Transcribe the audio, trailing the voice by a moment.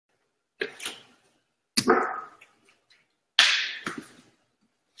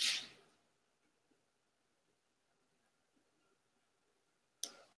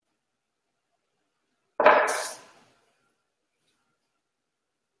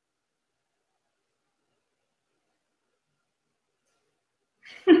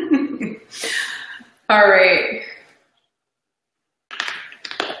All right.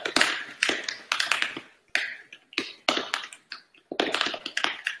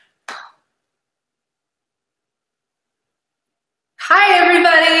 Hi,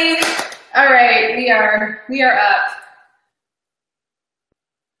 everybody. All right, we are up.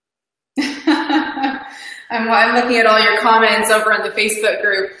 I'm looking at all your comments over in the Facebook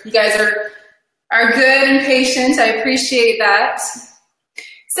group. You guys are good and patient. I appreciate that.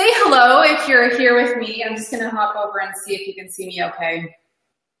 Say hello if you're here with me. I'm just going to hop over and see if you can see me okay.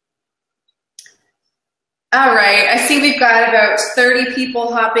 All right, I see we've got about 30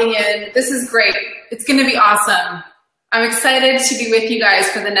 people hopping in. This is great. It's going to be awesome. I'm excited to be with you guys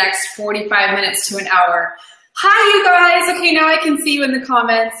for the next 45 minutes to an hour. Hi, you guys. Okay, now I can see you in the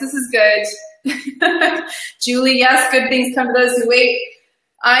comments. This is good. Julie, yes, good things come to those who wait.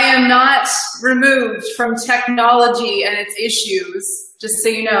 I am not removed from technology and its issues, just so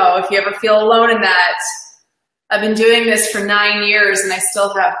you know, if you ever feel alone in that. I've been doing this for 9 years and I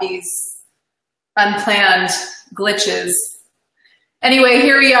still have these unplanned glitches. Anyway,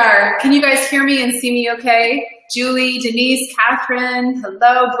 here we are. Can you guys hear me and see me okay? Julie, Denise, Catherine,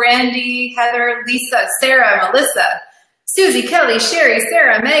 hello, Brandy, Heather, Lisa, Sarah, Melissa, Susie, Kelly, Sherry,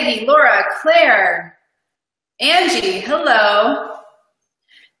 Sarah, Maggie, Laura, Claire, Angie, hello.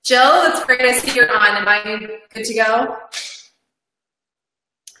 Jill, it's great to see you're on. Am I good to go?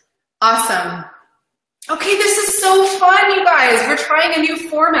 Awesome. Okay, this is so fun, you guys. We're trying a new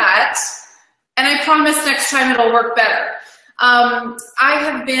format, and I promise next time it'll work better. I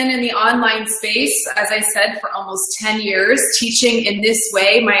have been in the online space, as I said, for almost 10 years, teaching in this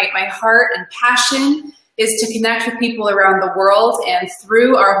way. My heart and passion is to connect with people around the world, and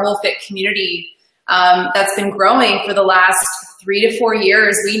through our Whole Fit community that's been growing for the last 3 to 4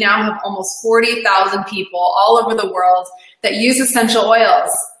 years, we now have almost 40,000 people all over the world that use essential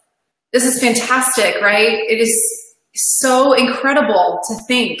oils. This is fantastic, right? It is so incredible to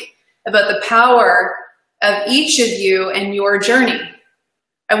think about the power of each of you and your journey.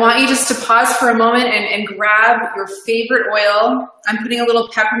 I want you just to pause for a moment and grab your favorite oil. I'm putting a little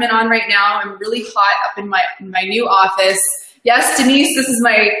peppermint on right now. I'm really hot up in my new office. Yes, Denise, this is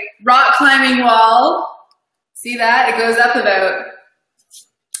my rock climbing wall. See that? It goes up about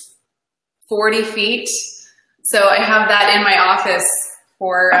 40 feet. So I have that in my office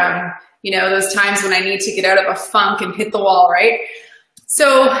for, you know, those times when I need to get out of a funk and hit the wall, right?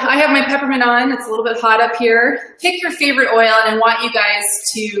 So I have my peppermint on. It's a little bit hot up here. Pick your favorite oil, and I want you guys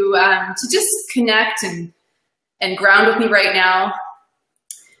to just connect and ground with me right now.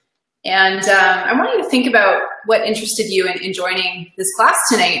 And I want you to think about what interested you in joining this class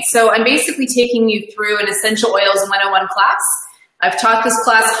tonight. So I'm basically taking you through an Essential Oils 101 class. I've taught this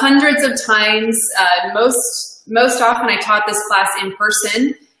class hundreds of times. Most often I taught this class in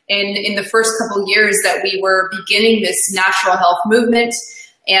person in the first couple years that we were beginning this natural health movement.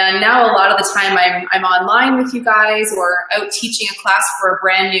 And now a lot of the time I'm online with you guys or out teaching a class for a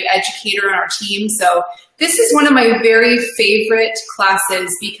brand new educator on our team. So this is one of my very favorite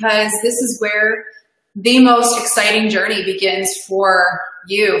classes because this is where the most exciting journey begins for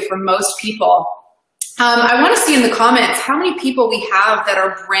you, for most people. I want to see in the comments how many people we have that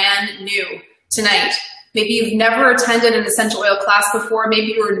are brand new tonight. Maybe you've never attended an essential oil class before. Maybe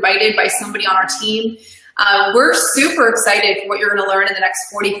you were invited by somebody on our team. We're super excited for what you're going to learn in the next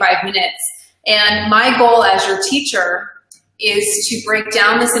 45 minutes. And my goal as your teacher is to break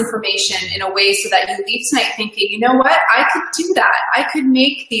down this information in a way so that you leave tonight thinking, you know what, I could do that. I could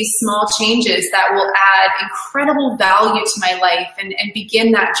make these small changes that will add incredible value to my life and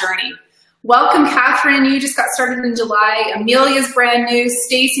begin that journey. Welcome, Catherine. You just got started in July. Amelia's brand new.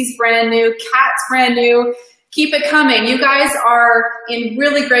 Stacy's brand new. Kat's brand new. Keep it coming. You guys are in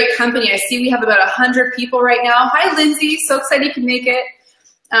really great company. I see we have about 100 people right now. Hi, Lindsay. So excited you can make it.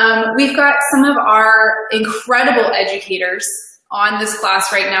 We've got some of our incredible educators on this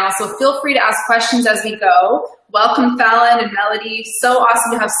class right now, so feel free to ask questions as we go. Welcome, Fallon and Melody. So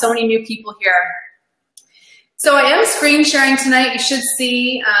awesome to have so many new people here. So I am screen sharing tonight. You should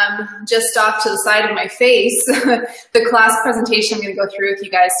see just off to the side of my face the class presentation I'm going to go through with you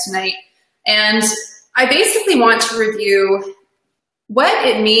guys tonight. And I basically want to review what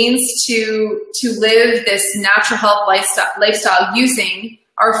it means to live this natural health lifestyle using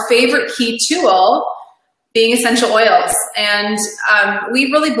our favorite key tool, being essential oils. And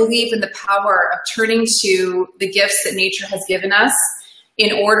we really believe in the power of turning to the gifts that nature has given us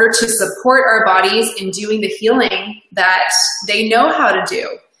in order to support our bodies in doing the healing that they know how to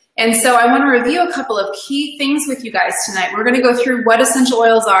do. And so I want to review a couple of key things with you guys tonight. We're going to go through what essential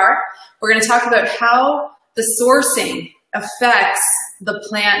oils are. We're going to talk about how the sourcing affects the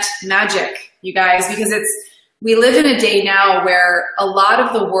plant magic, you guys, because we live in a day now where a lot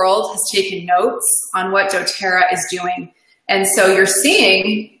of the world has taken notes on what doTERRA is doing. And so you're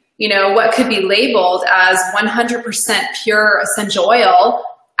seeing, you know, what could be labeled as 100% pure essential oil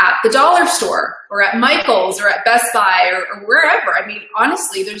at the dollar store or at Michael's or at Best Buy or wherever. I mean,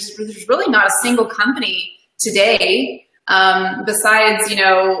 honestly, there's really not a single company today besides, you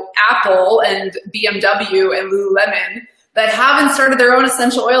know, Apple and BMW and Lululemon that haven't started their own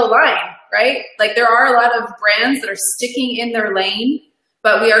essential oil line, right? Like there are a lot of brands that are sticking in their lane,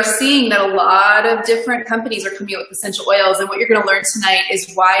 but we are seeing that a lot of different companies are coming out with essential oils. And what you're going to learn tonight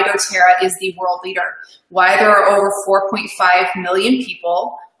is why doTERRA is the world leader, why there are over 4.5 million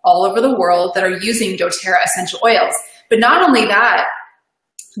people all over the world that are using doTERRA essential oils. But not only that,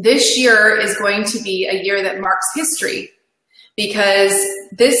 this year is going to be a year that marks history, because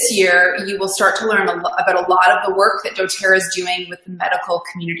this year you will start to learn about a lot of the work that doTERRA is doing with the medical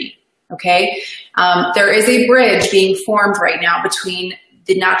community, okay? There is a bridge being formed right now between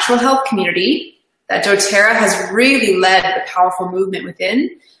the natural health community that doTERRA has really led the powerful movement within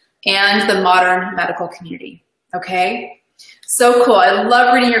and the modern medical community, okay? So cool. I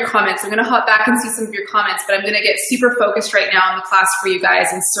love reading your comments. I'm going to hop back and see some of your comments, but I'm going to get super focused right now in the class for you guys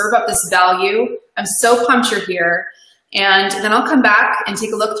and serve up this value. I'm so pumped you're here. And then I'll come back and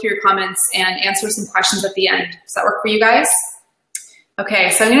take a look through your comments and answer some questions at the end. Does that work for you guys? Okay,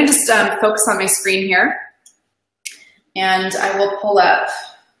 so I'm going to just focus on my screen here. And I will pull up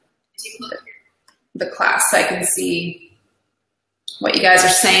the class so I can see what you guys are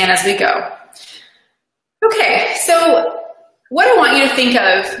saying as we go. Okay, so what I want you to think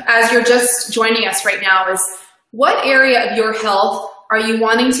of as you're just joining us right now is, what area of your health are you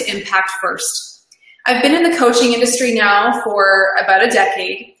wanting to impact first? I've been in the coaching industry now for about a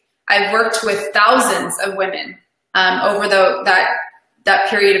decade. I've worked with thousands of women over that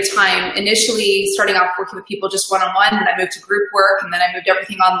period of time, initially starting off working with people just one-on-one, and I moved to group work, and then I moved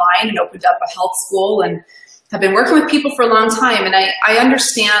everything online and opened up a health school, and have been working with people for a long time. And I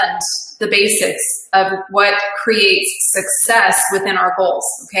understand the basics of what creates success within our goals,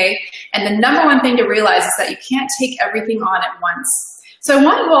 okay? And the number one thing to realize is that you can't take everything on at once. So I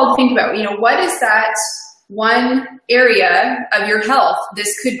want you all to think about, you know, what is that one area of your health?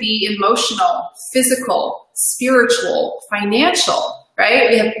 This could be emotional, physical, spiritual, financial,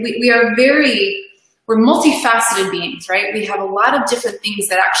 right? We're multifaceted beings, right? We have a lot of different things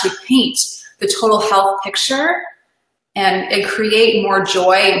that actually paint the total health picture and create more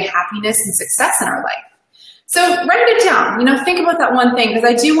joy and happiness and success in our life. So write it down, you know, think about that one thing, because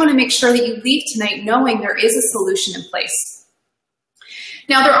I do want to make sure that you leave tonight knowing there is a solution in place.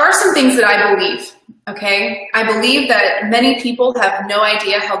 Now, there are some things that I believe, okay? I believe that many people have no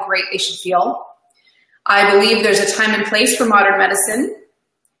idea how great they should feel. I believe there's a time and place for modern medicine,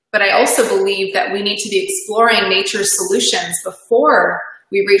 but I also believe that we need to be exploring nature's solutions before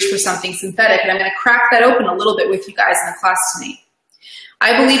we reach for something synthetic. And I'm going to crack that open a little bit with you guys in the class tonight.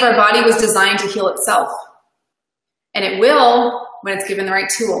 I believe our body was designed to heal itself, and it will when it's given the right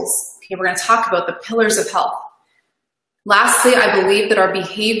tools. Okay, we're going to talk about the pillars of health. Lastly, I believe that our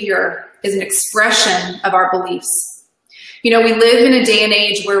behavior is an expression of our beliefs. You know, we live in a day and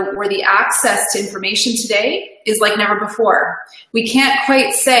age where the access to information today is like never before. We can't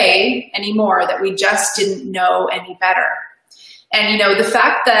quite say anymore that we just didn't know any better. And, you know, the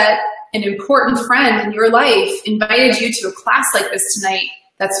fact that an important friend in your life invited you to a class like this tonight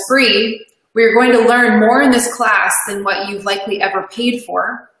that's free, where you're going to learn more in this class than what you've likely ever paid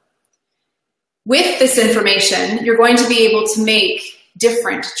for. With this information, you're going to be able to make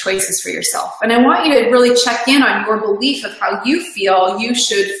different choices for yourself. And I want you to really check in on your belief of how you feel you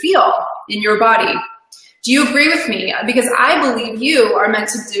should feel in your body. Do you agree with me? Because I believe you are meant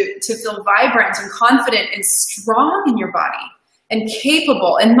to feel vibrant and confident and strong in your body and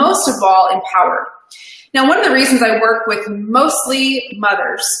capable, and most of all, empowered. Now, one of the reasons I work with mostly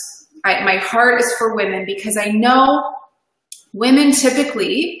mothers, my heart is for women, because I know women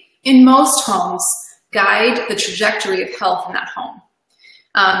typically, in most homes, guide the trajectory of health in that home.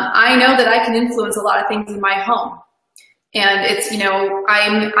 I know that I can influence a lot of things in my home. And it's, you know,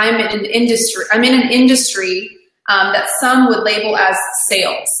 I'm in an industry that some would label as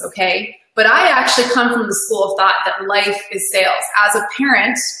sales, okay? But I actually come from the school of thought that life is sales. As a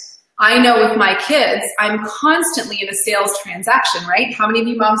parent, I know with my kids, I'm constantly in a sales transaction, right? How many of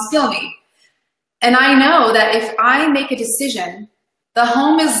you moms feel me? And I know that if I make a decision, the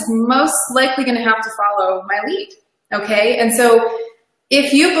home is most likely going to have to follow my lead, okay? And so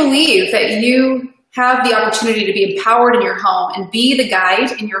if you believe that you have the opportunity to be empowered in your home and be the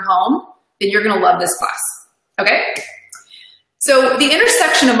guide in your home, then you're going to love this class, okay? So the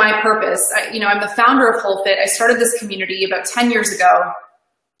intersection of my purpose, I'm the founder of Whole Fit. I started this community about 10 years ago.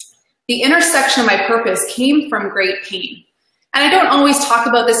 The intersection of my purpose came from great pain. And I don't always talk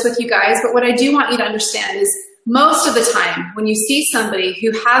about this with you guys, but what I do want you to understand is most of the time when you see somebody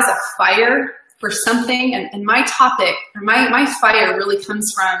who has a fire for something, and my topic, or my fire really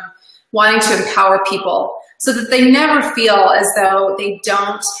comes from wanting to empower people so that they never feel as though they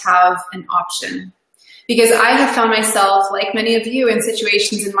don't have an option. Because I have found myself, like many of you, in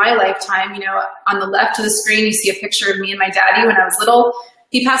situations in my lifetime, on the left of the screen, you see a picture of me and my daddy when I was little.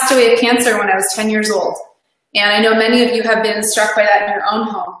 He passed away of cancer when I was 10 years old. And I know many of you have been struck by that in your own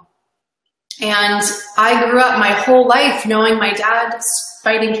home. And I grew up my whole life knowing my dad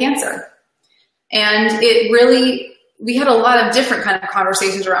fighting cancer. And we had a lot of different kind of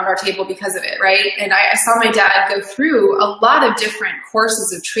conversations around our table because of it, right? And I saw my dad go through a lot of different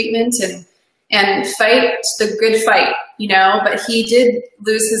courses of treatment and fight the good fight, but he did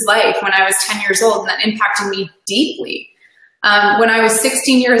lose his life when I was 10 years old, and that impacted me deeply. When I was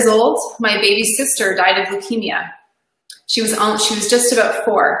 16 years old, my baby sister died of leukemia. She was just about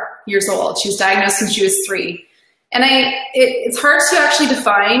 4 years old. She was diagnosed when she was 3. And it's hard to actually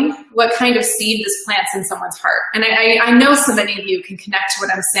define what kind of seed this plants in someone's heart. And I know so many of you can connect to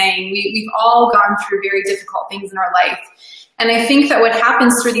what I'm saying. We've all gone through very difficult things in our life. And I think that what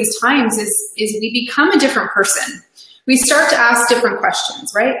happens through these times is we become a different person. We start to ask different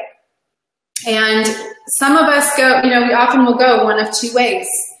questions, right? And some of us go, we often will go one of two ways.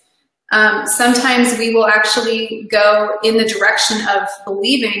 Sometimes we will actually go in the direction of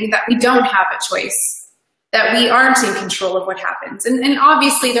believing that we don't have a choice, that we aren't in control of what happens. And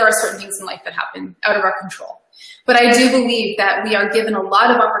obviously there are certain things in life that happen out of our control. But I do believe that we are given a lot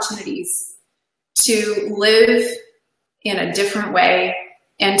of opportunities to live in a different way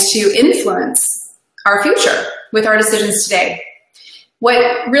and to influence our future with our decisions today.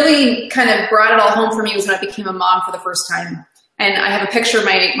 What really kind of brought it all home for me was when I became a mom for the first time. And I have a picture of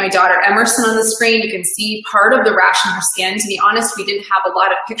my daughter Emerson on the screen. You can see part of the rash on her skin. To be honest, we didn't have a lot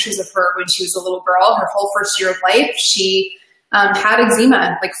of pictures of her when she was a little girl. Her whole first year of life, she had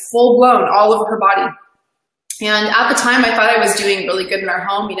eczema, like full blown all over her body. And at the time, I thought I was doing really good in our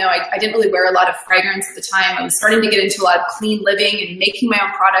home. I didn't really wear a lot of fragrance at the time. I was starting to get into a lot of clean living and making my own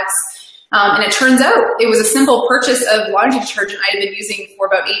products. And it turns out it was a simple purchase of laundry detergent I had been using for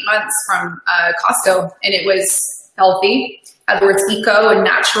about 8 months from Costco. And it was healthy, had the words eco and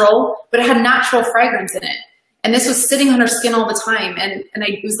natural, but it had natural fragrance in it. And this was sitting on her skin all the time. And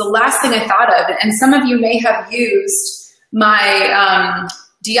it was the last thing I thought of. And some of you may have used my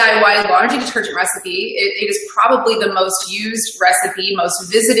DIY laundry detergent recipe. It is probably the most used recipe,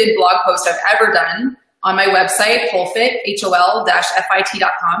 most visited blog post I've ever done on my website, WholeFit,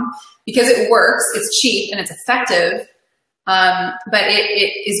 HOL-FIT.com, because it works, it's cheap, and it's effective. But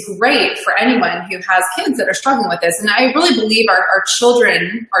it is great for anyone who has kids that are struggling with this. And I really believe our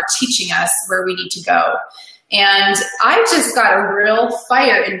children are teaching us where we need to go. And I just got a real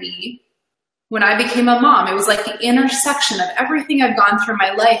fire in me when I became a mom. It was like the intersection of everything I've gone through in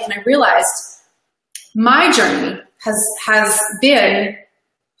my life. And I realized my journey has been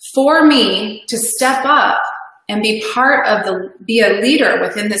for me to step up and be be a leader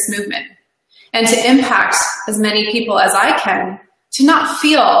within this movement and to impact as many people as I can to not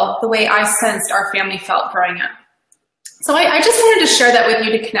feel the way I sensed our family felt growing up. So I just wanted to share that with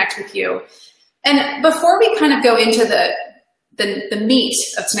you to connect with you. And before we kind of go into the meat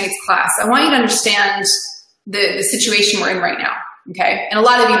of tonight's class, I want you to understand the situation we're in right now, okay? And a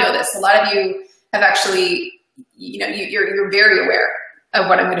lot of you know this. A lot of you have actually, you're very aware of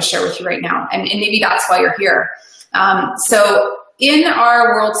what I'm going to share with you right now. And maybe that's why you're here. So in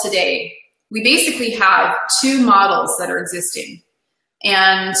our world today, we basically have two models that are existing.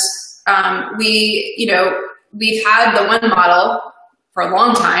 And we've had the one model for a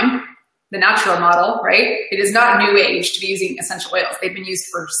long time, the natural model, right? It is not new age to be using essential oils. They've been used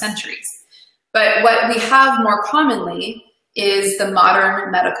for centuries. But what we have more commonly is the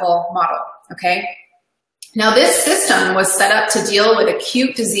modern medical model, okay? Now, this system was set up to deal with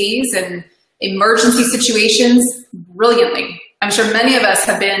acute disease and emergency situations brilliantly. I'm sure many of us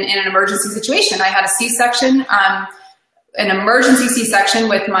have been in an emergency situation. I had a C-section, an emergency C-section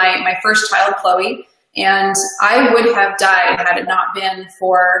with my first child, Chloe, and I would have died had it not been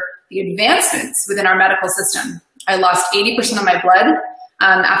for the advancements within our medical system. I lost 80% of my blood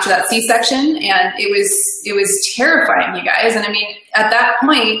after that C-section, and it was terrifying, you guys. And I mean, at that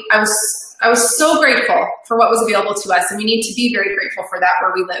point, I was so grateful for what was available to us, and we need to be very grateful for that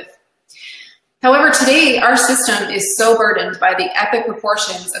where we live. However, today, our system is so burdened by the epic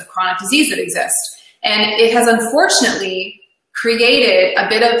proportions of chronic disease that exist. And it has unfortunately created a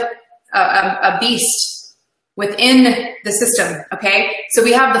bit of a beast within the system, okay? So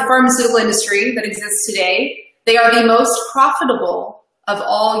we have the pharmaceutical industry that exists today. They are the most profitable of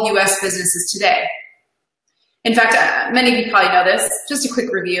all US businesses today. In fact, many of you probably know this. Just a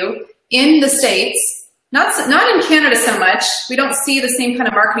quick review. In the States, not in Canada so much, we don't see the same kind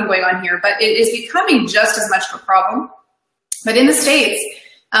of marketing going on here, but it is becoming just as much of a problem. But in the States,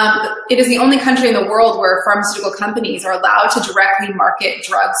 it is the only country in the world where pharmaceutical companies are allowed to directly market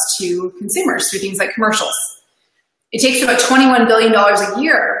drugs to consumers through things like commercials. It takes about $21 billion a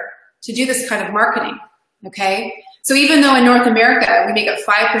year to do this kind of marketing, okay? So even though in North America, we make up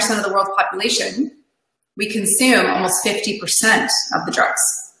 5% of the world's population, we consume almost 50% of the drugs.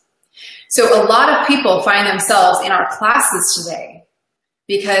 So a lot of people find themselves in our classes today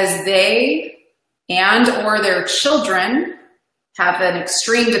because they and or their children have an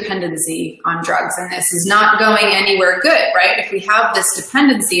extreme dependency on drugs. And this is not going anywhere good, right? If we have this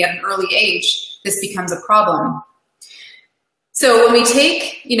dependency at an early age, this becomes a problem. So when we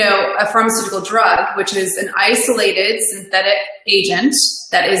take, a pharmaceutical drug, which is an isolated synthetic agent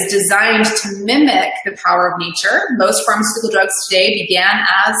that is designed to mimic the power of nature, most pharmaceutical drugs today began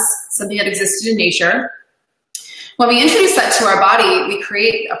as something that existed in nature. When we introduce that to our body, we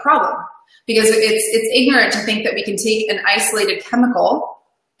create a problem because it's ignorant to think that we can take an isolated chemical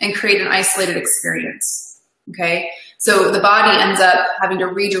and create an isolated experience, okay? So the body ends up having to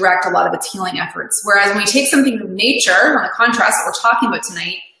redirect a lot of its healing efforts. Whereas when we take something from nature, on the contrast that we're talking about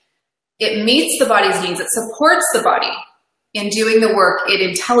tonight, it meets the body's needs. It supports the body in doing the work it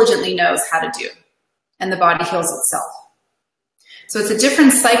intelligently knows how to do. And the body heals itself. So it's a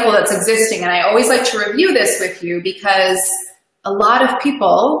different cycle that's existing. And I always like to review this with you because a lot of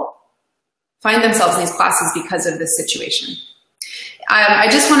people find themselves in these classes because of this situation. I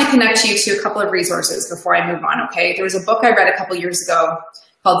just want to connect you to a couple of resources before I move on, okay? There was a book I read a couple years ago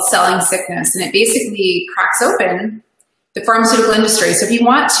called Selling Sickness, and it basically cracks open the pharmaceutical industry. So if you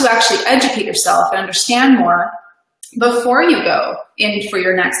want to actually educate yourself and understand more before you go in for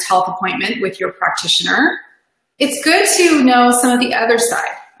your next health appointment with your practitioner, it's good to know some of the other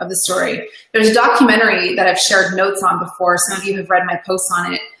side of the story. There's a documentary that I've shared notes on before. Some of you have read my posts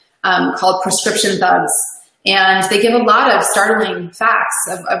on it called Prescription Thugs. And they give a lot of startling facts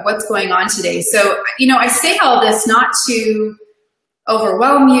of what's going on today. So, I say all this not to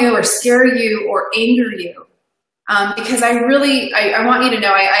overwhelm you or scare you or anger you, because I want you to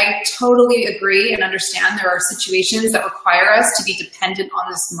know I totally agree and understand there are situations that require us to be dependent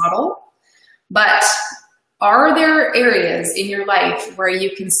on this model. But are there areas in your life where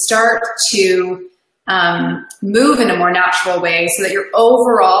you can start to move in a more natural way so that your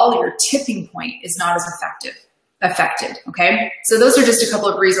tipping point is not as affected, okay? So those are just a couple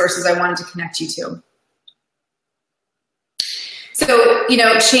of resources I wanted to connect you to. So,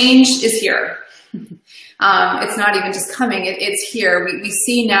 change is here. It's not even just coming, it's here. We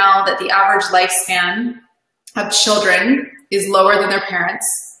see now that the average lifespan of children is lower than their parents.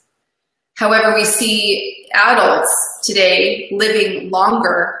 However, we see adults today living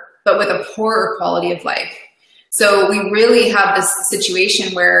longer but with a poorer quality of life. So we really have this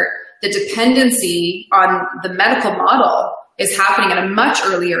situation where the dependency on the medical model is happening at a much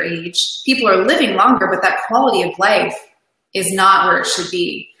earlier age. People are living longer, but that quality of life is not where it should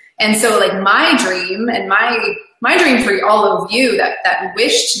be. And so like my dream and my dream for all of you that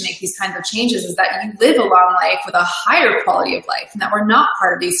wish to make these kinds of changes is that you live a long life with a higher quality of life and that we're not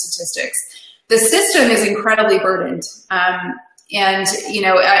part of these statistics. The system is incredibly burdened. And,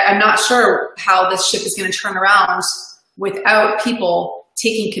 I'm not sure how this ship is going to turn around without people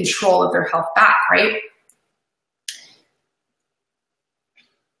taking control of their health back, right?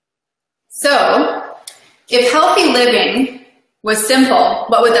 So if healthy living was simple,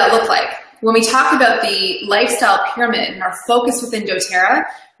 what would that look like? When we talk about the lifestyle pyramid and our focus within doTERRA,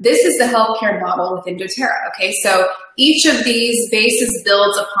 this is the healthcare model within doTERRA, okay? So each of these bases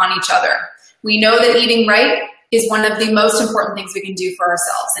builds upon each other. We know that eating right is one of the most important things we can do for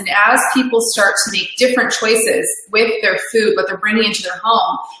ourselves. And as people start to make different choices with their food, what they're bringing into their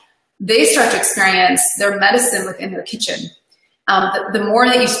home, they start to experience their medicine within their kitchen. The more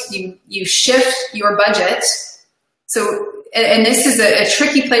that you shift your budget, and this is a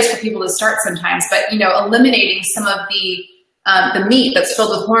tricky place for people to start sometimes, but eliminating some of the meat that's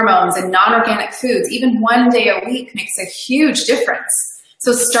filled with hormones and non-organic foods, even one day a week makes a huge difference.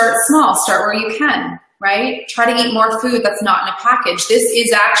 So start small, start where you can. Right? Try to eat more food that's not in a package. This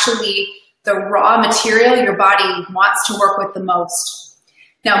is actually the raw material your body wants to work with the most.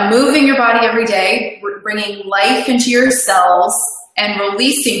 Now, moving your body every day, bringing life into your cells and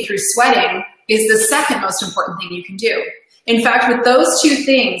releasing through sweating is the second most important thing you can do. In fact, with those two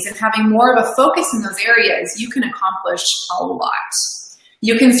things and having more of a focus in those areas, you can accomplish a lot.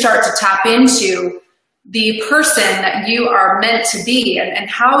 You can start to tap into the person that you are meant to be and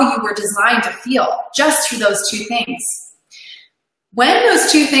how you were designed to feel just through those two things. When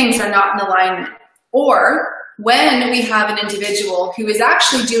those two things are not in alignment, or when we have an individual who is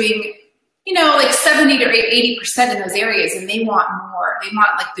actually doing, you know, like 70 to 80% in those areas and they want more, they want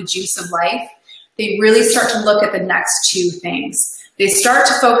like the juice of life, they really start to look at the next two things. They start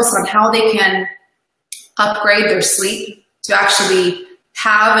to focus on how they can upgrade their sleep to actually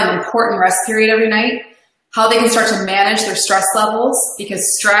have an important rest period every night, how they can start to manage their stress levels, because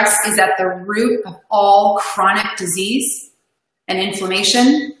stress is at the root of all chronic disease and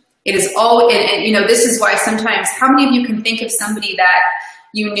inflammation. It is all, and you know, this is why sometimes, how many of you can think of somebody that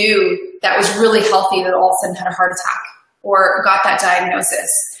you knew that was really healthy that all of a sudden had a heart attack or got that diagnosis?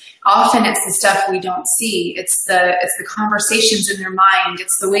 Often it's the stuff we don't see. It's the conversations in their mind.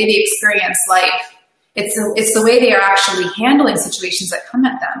 It's the way they experience life. It's the way they are actually handling situations that come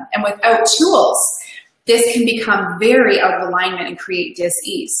at them. And without tools, this can become very out of alignment and create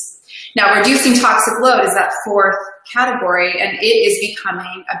dis-ease. Now, reducing toxic load is that fourth category, and it is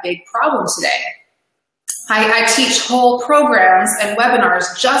becoming a big problem today. I teach whole programs and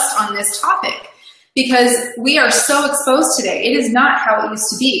webinars just on this topic because we are so exposed today. It is not how it used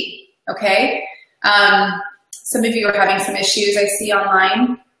to be, okay? Some of you are having some issues I see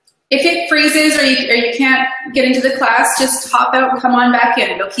online. If it freezes or you can't get into the class, just hop out and come on back in.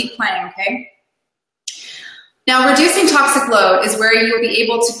 It'll keep playing, okay? Now, reducing toxic load is where you will be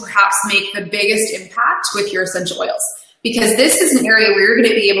able to perhaps make the biggest impact with your essential oils, because this is an area where you're going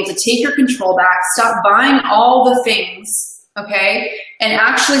to be able to take your control back, stop buying all the things, okay, and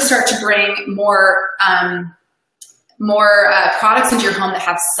actually start to bring more products into your home that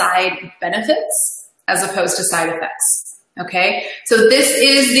have side benefits as opposed to side effects, okay? So this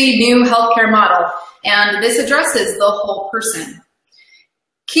is the new healthcare model, and this addresses the whole person.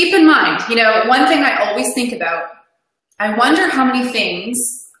 Keep in mind, you know, one thing I always think about, I wonder how many things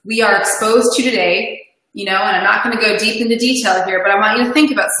we are exposed to today, you know, and I'm not going to go deep into detail here, but I want you to think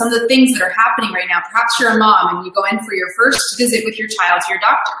about some of the things that are happening right now. Perhaps you're a mom and you go in for your first visit with your child to your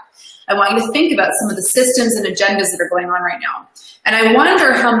doctor. I want you to think about some of the systems and agendas that are going on right now. And I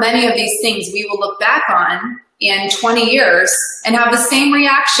wonder how many of these things we will look back on in 20 years and have the same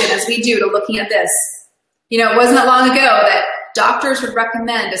reaction as we do to looking at this. You know, it wasn't that long ago that doctors would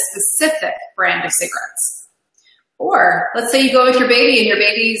recommend a specific brand of cigarettes. Or let's say you go with your baby and your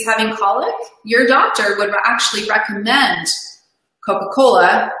baby's having colic, your doctor would actually recommend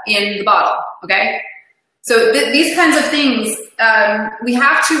Coca-Cola in the bottle, okay? So these kinds of things, we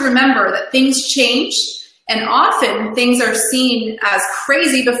have to remember that things change, and often things are seen as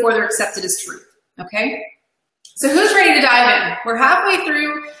crazy before they're accepted as truth, okay? So who's ready to dive in? We're halfway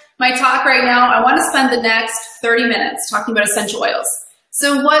through my talk right now. I want to spend the next 30 minutes talking about essential oils.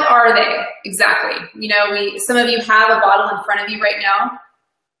 So what are they exactly? You know, some of you have a bottle in front of you right now.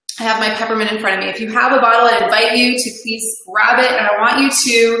 I have my peppermint in front of me. If you have a bottle, I invite you to please grab it, and I want you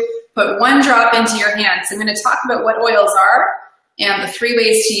to put one drop into your hand. So I'm going to talk about what oils are and the 3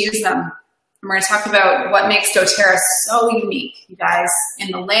 ways to use them. And we're going to talk about what makes doTERRA so unique, you guys. In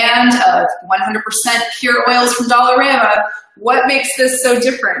the land of 100% pure oils from Dollarama, what makes this so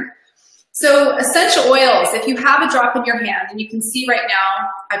different? So essential oils, if you have a drop in your hand, and you can see right now,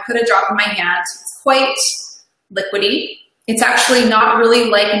 I put a drop in my hand, it's quite liquidy. It's actually not really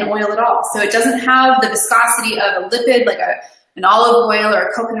like an oil at all. So it doesn't have the viscosity of a lipid, like an olive oil or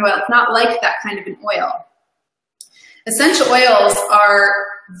a coconut oil. It's not like that kind of an oil. Essential oils are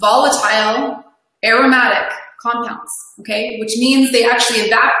volatile, aromatic compounds, okay, which means they actually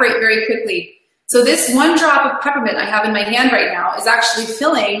evaporate very quickly. So this one drop of peppermint I have in my hand right now is actually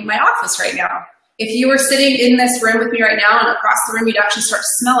filling my office right now. If you were sitting in this room with me right now and across the room, you'd actually start to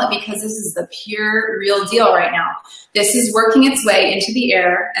smell it, because this is the pure, real deal right now. This is working its way into the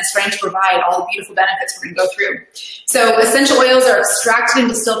air and starting to provide all the beautiful benefits we're going to go through. So essential oils are extracted and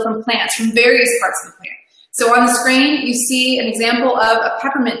distilled from plants, from various parts of the plant. So on the screen, you see an example of a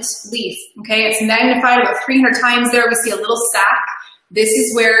peppermint leaf, okay? It's magnified about 300 times there. We see a little sac. This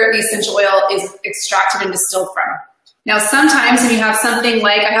is where the essential oil is extracted and distilled from. Now, sometimes when you have something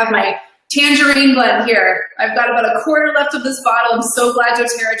like, I have my tangerine blend here. I've got about a quarter left of this bottle. I'm so glad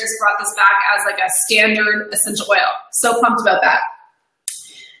doTERRA just brought this back as like a standard essential oil. So pumped about that.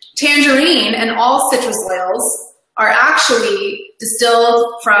 Tangerine and all citrus oils are actually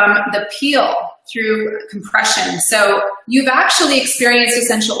distilled from the peel through compression. So you've actually experienced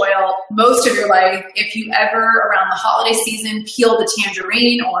essential oil most of your life. If you ever, around the holiday season, peeled a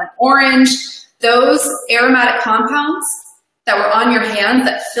tangerine or an orange, those aromatic compounds that were on your hands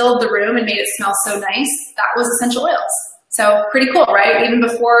that filled the room and made it smell so nice, that was essential oils. So pretty cool, right? Even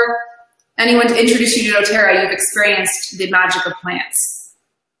before anyone introduced you to doTERRA, you've experienced the magic of plants.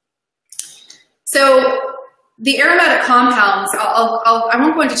 So the aromatic compounds, I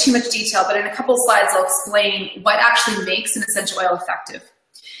won't go into too much detail, but in a couple of slides, I'll explain what actually makes an essential oil effective.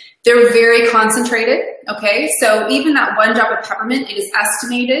 They're very concentrated, okay? So even that 1 drop of peppermint, it is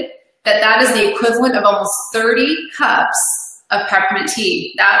estimated that that is the equivalent of almost 30 cups of peppermint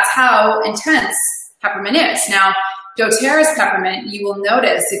tea. That's how intense peppermint is. Now, doTERRA's peppermint, you will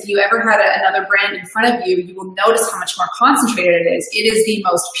notice, if you ever had another brand in front of you, you will notice how much more concentrated it is. It is the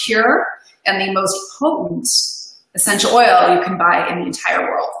most pure and the most potent essential oil you can buy in the entire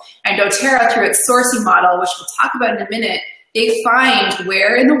world. And doTERRA, through its sourcing model, which we'll talk about in a minute, they find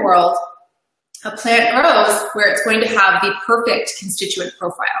where in the world a plant grows where it's going to have the perfect constituent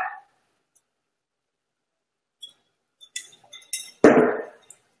profile.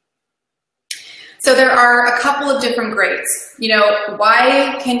 So there are a couple of different grades. You know,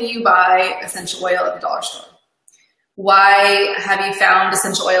 why can you buy essential oil at the dollar store? Why have you found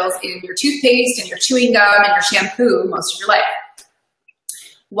essential oils in your toothpaste and your chewing gum and your shampoo most of your life?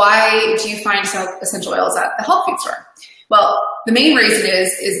 Why do you find essential oils at the health food store? Well, the main reason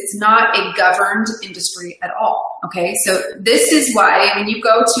is it's not a governed industry at all, okay? So this is why when you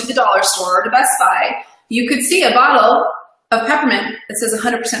go to the dollar store or to Best Buy, you could see a bottle of peppermint that says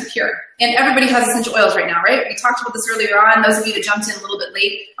 100% pure. And everybody has essential oils right now, right? We talked about this earlier on. Those of you that jumped in a little bit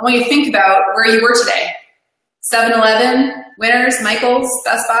late, I want you to think about where you were today. 7-Eleven, Winners, Michael's,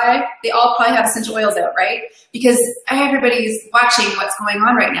 Best Buy, they all probably have essential oils out, right? Because everybody's watching what's going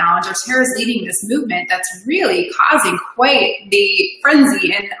on right now, and doTERRA is leading this movement that's really causing quite the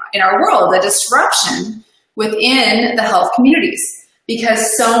frenzy in our world, the disruption within the health communities,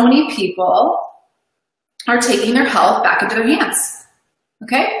 because so many people are taking their health back into their hands,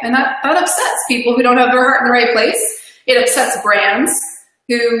 okay? And that upsets people who don't have their heart in the right place. It upsets brands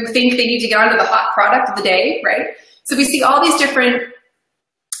who think they need to get onto the hot product of the day, right? So we see all these different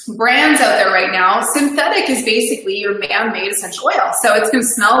brands out there right now. Synthetic is basically your man-made essential oil. So it's gonna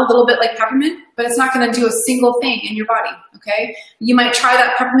smell a little bit like peppermint, but it's not gonna do a single thing in your body, okay? You might try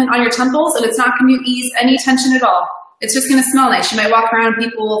that peppermint on your temples and it's not gonna ease any tension at all. It's just gonna smell nice. You might walk around and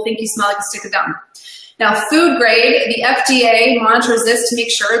people will think you smell like a stick of gum. Now, food grade, the FDA monitors this to make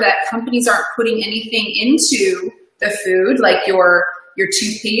sure that companies aren't putting anything into the food, like your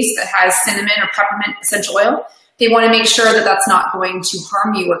toothpaste that has cinnamon or peppermint essential oil. They want to make sure that that's not going to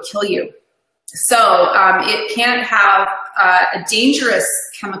harm you or kill you. So it can't have a dangerous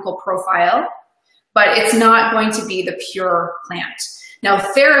chemical profile, but it's not going to be the pure plant. Now,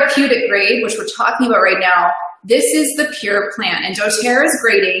 therapeutic grade, which we're talking about right now, this is the pure plant. And doTERRA's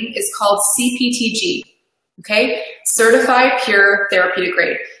grading is called CPTG, okay? Certified Pure Therapeutic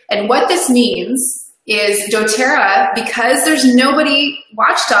Grade. And what this means is doTERRA, because there's nobody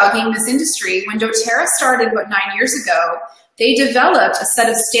watchdogging this industry, when doTERRA started about 9 years ago, they developed a set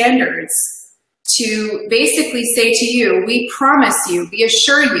of standards to basically say to you, we promise you, we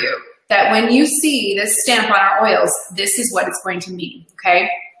assure you that when you see this stamp on our oils, this is what it's going to mean, okay?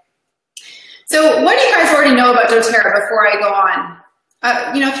 So what do you guys already know about doTERRA before I go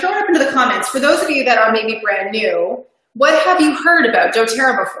on? You know, throw it up into the comments. For those of you that are maybe brand new, what have you heard about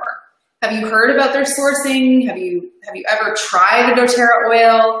doTERRA before? Have you heard about their sourcing? Have you ever tried a doTERRA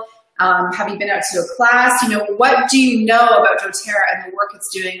oil? Have you been out to a class? You know, what do you know about doTERRA and the work it's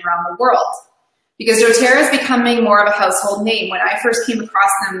doing around the world? Because doTERRA is becoming more of a household name. When I first came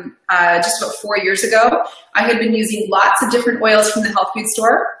across them just about 4 years ago, I had been using lots of different oils from the health food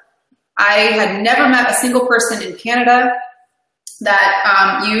store. I had never met a single person in Canada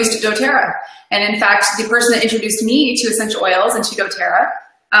that used doTERRA. And in fact, the person that introduced me to essential oils and to doTERRA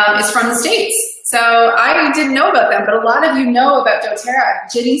is from the States. So I didn't know about them, but a lot of you know about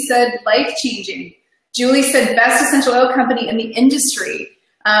doTERRA. Ginny said life-changing. Julie said best essential oil company in the industry.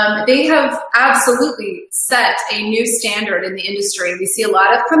 They have absolutely set a new standard in the industry. We see a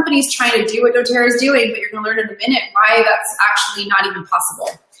lot of companies trying to do what doTERRA is doing, but you're going to learn in a minute why that's actually not even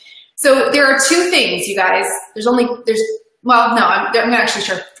possible. So there are two things, you guys. Well, no, I'm going to actually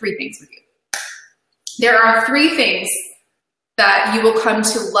share 3 things with you. There are 3 things that you will come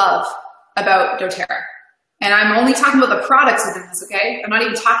to love about doTERRA. And I'm only talking about the products within this, okay? I'm not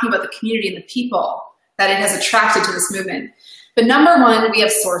even talking about the community and the people that it has attracted to this movement. But number 1, we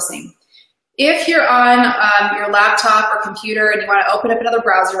have sourcing. If you're on your laptop or computer and you want to open up another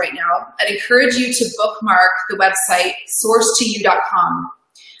browser right now, I'd encourage you to bookmark the website sourcetoyou.com.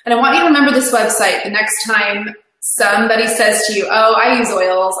 And I want you to remember this website the next time somebody says to you, oh, I use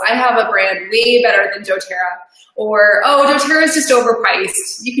oils, I have a brand way better than doTERRA, or, oh, doTERRA is just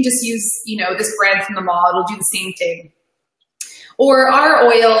overpriced, you can just use, you know, this brand from the mall, it'll do the same thing. Or our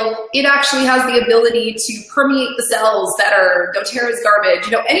oil, it actually has the ability to permeate the cells better, doTERRA is garbage.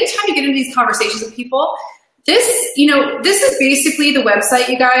 You know, anytime you get into these conversations with people, this is basically the website,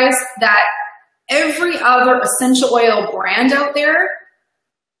 you guys, that every other essential oil brand out there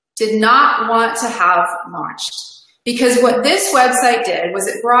did not want to have launched. Because what this website did was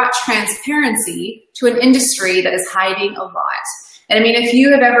it brought transparency to an industry that is hiding a lot. And I mean, if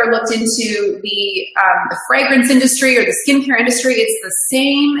you have ever looked into the fragrance industry or the skincare industry, it's the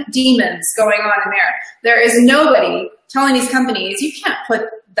same demons going on in there. There is nobody telling these companies, you can't put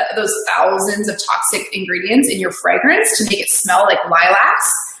those thousands of toxic ingredients in your fragrance to make it smell like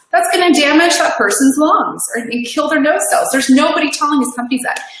lilacs. That's going to damage that person's lungs and kill their nose cells. There's nobody telling these companies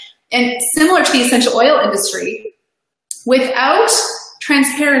that. And similar to the essential oil industry, without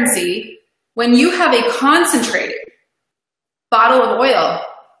transparency, when you have a concentrated bottle of oil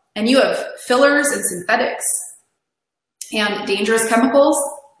and you have fillers and synthetics and dangerous chemicals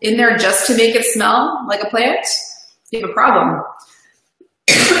in there just to make it smell like a plant, you have a problem.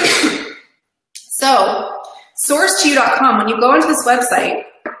 So source2u.com, when you go into this website,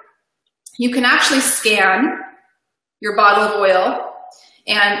 you can actually scan your bottle of oil.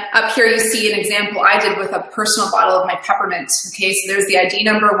 And up here you see an example I did with a personal bottle of my peppermint. Okay, so there's the ID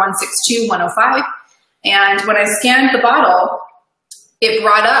number 162105. And when I scanned the bottle, it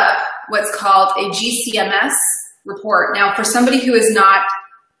brought up what's called a GCMS report. Now, for somebody who is not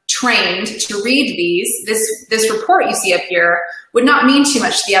trained to read these, this report you see up here would not mean too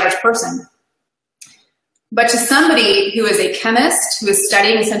much to the average person. But to somebody who is a chemist, who is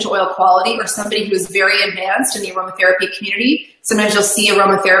studying essential oil quality, or somebody who is very advanced in the aromatherapy community, sometimes you'll see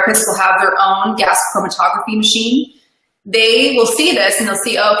aromatherapists will have their own gas chromatography machine. They will see this and they'll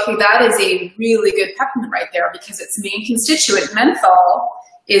see, oh, okay, that is a really good peppermint right there because its main constituent, menthol,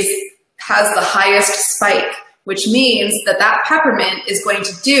 has the highest spike, which means that that peppermint is going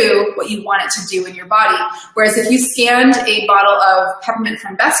to do what you want it to do in your body. Whereas if you scanned a bottle of peppermint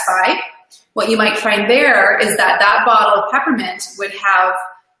from Best Buy, what you might find there is that that bottle of peppermint would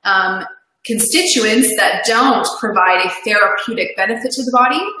have constituents that don't provide a therapeutic benefit to the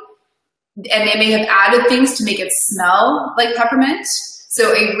body. And they may have added things to make it smell like peppermint.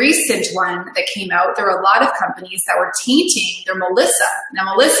 So a recent one that came out, there were a lot of companies that were tainting their Melissa.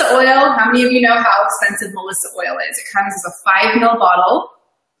 Now, Melissa oil, how many of you know how expensive Melissa oil is? It comes as a 5 ml bottle,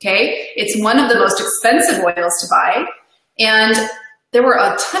 okay? It's one of the most expensive oils to buy. And there were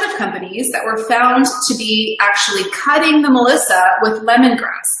a ton of companies that were found to be actually cutting the Melissa with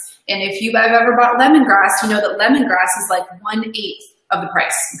lemongrass. And if you have ever bought lemongrass, you know that lemongrass is like 1/8 of the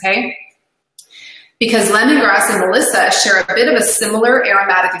price, okay? Because lemongrass and Melissa share a bit of a similar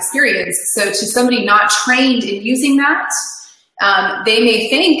aromatic experience. So to somebody not trained in using that, they may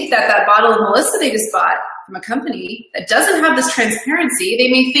think that that bottle of Melissa they just bought from a company that doesn't have this transparency, they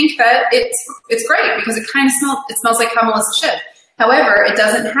may think that it's great because it kind of smells like how Melissa should. However, it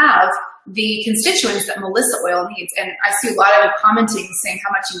doesn't have the constituents that Melissa oil needs. And I see a lot of commenting saying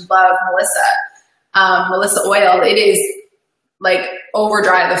how much you love Melissa oil. It is like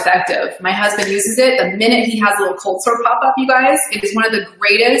overdrive effective. My husband uses it. The minute he has a little cold sore pop up, you guys, it is one of the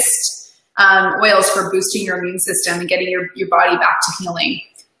greatest oils for boosting your immune system and getting your body back to healing.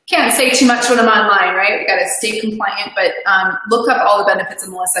 Can't say too much when I'm online, right? We got to stay compliant, but look up all the benefits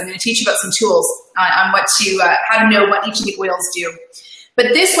of Melissa. I'm going to teach you about some tools on how to know what each of the oils do.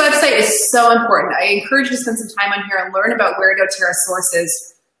 But this website is so important. I encourage you to spend some time on here and learn about where doTERRA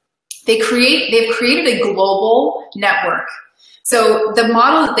sources. They've created a global network. So the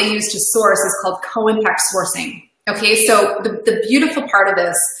model that they use to source is called co-impact sourcing. Okay, so the beautiful part of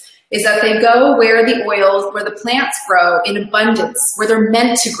this is that they go where the plants grow in abundance, where they're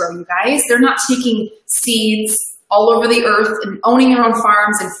meant to grow, you guys. They're not taking seeds all over the earth and owning their own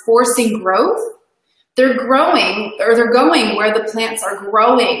farms and forcing growth. They're going where the plants are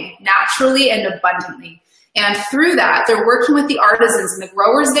growing naturally and abundantly. And through that, they're working with the artisans and the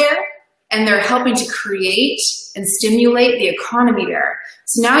growers there, and they're helping to create and stimulate the economy there.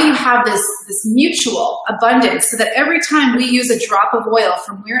 So now you have this mutual abundance so that every time we use a drop of oil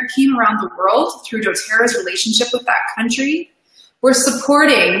from where it came around the world through doTERRA's relationship with that country, we're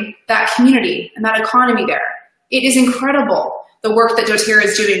supporting that community and that economy there. It is incredible, the work that doTERRA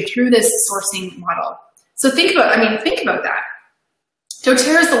is doing through this sourcing model. So think about that.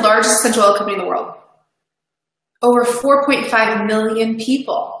 doTERRA is the largest essential oil company in the world. Over 4.5 million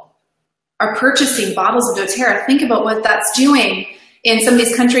people are purchasing bottles of doTERRA. Think about what that's doing in some of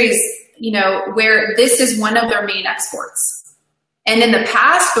these countries, where this is one of their main exports. And in the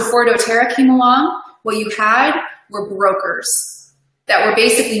past, before doTERRA came along, what you had were brokers that were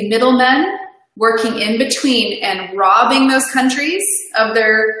basically middlemen working in between and robbing those countries of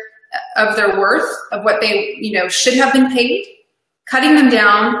their worth, of what they, should have been paid, cutting them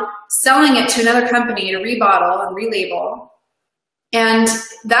down, selling it to another company to rebottle and relabel. And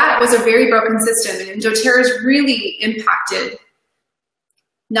that was a very broken system. And doTERRA's really impacted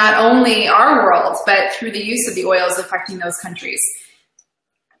not only our world, but through the use of the oils affecting those countries.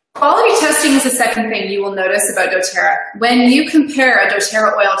 Quality testing is the second thing you will notice about doTERRA. When you compare a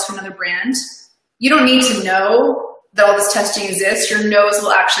doTERRA oil to another brand, you don't need to know that all this testing exists. Your nose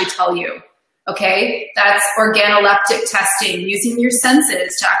will actually tell you, okay? That's organoleptic testing, using your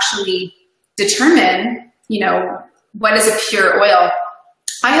senses to actually determine, what is a pure oil.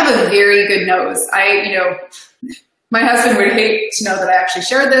 I have a very good nose. My husband would hate to know that I actually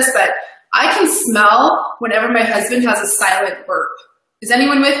shared this, but I can smell whenever my husband has a silent burp. Is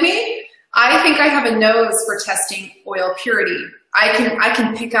anyone with me? I think I have a nose for testing oil purity. I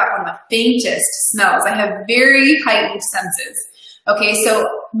can pick up on the faintest smells. I have very heightened senses. Okay, so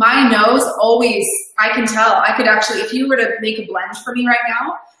my nose always, I can tell. I could actually, if you were to make a blend for me right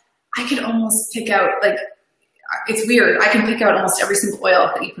now, I could almost pick out, it's weird. I can pick out almost every single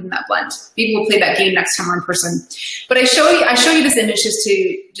oil that you put in that blend. Maybe we'll play that game next time we're in person. But I show you this image just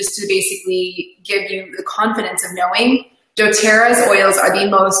to basically give you the confidence of knowing doTERRA's oils are the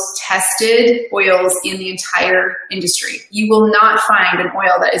most tested oils in the entire industry. You will not find an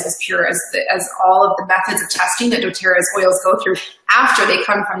oil that is as pure as all of the methods of testing that doTERRA's oils go through after they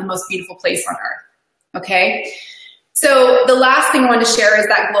come from the most beautiful place on earth. Okay? So the last thing I wanted to share is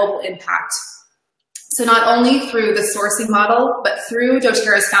that global impact. So not only through the sourcing model, but through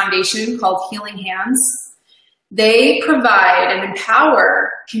doTERRA's foundation called Healing Hands, they provide and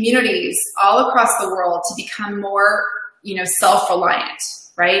empower communities all across the world to become more self-reliant,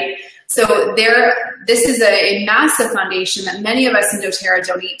 right? So this is a massive foundation that many of us in doTERRA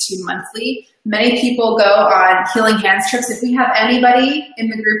donate to monthly. Many people go on Healing Hands trips. If we have anybody in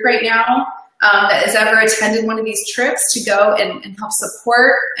the group right now that has ever attended one of these trips to go and help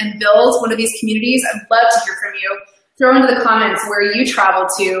support and build one of these communities, I'd love to hear from you. Throw into the comments where you travel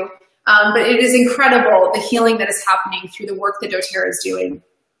to. But it is incredible, the healing that is happening through the work that doTERRA is doing.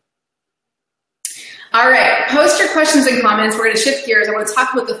 All right, post your questions and comments. We're going to shift gears. I want to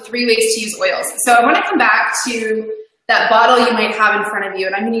talk about the 3 ways to use oils. So I want to come back to that bottle you might have in front of you,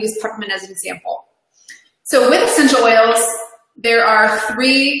 and I'm going to use peppermint as an example. So with essential oils, there are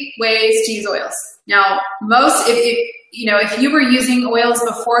 3 ways to use oils. Now, if you were using oils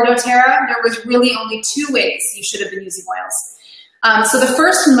before doTERRA, there was really only 2 ways you should have been using oils. So the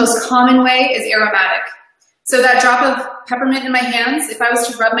first and most common way is aromatic. So that drop of peppermint in my hands, if I was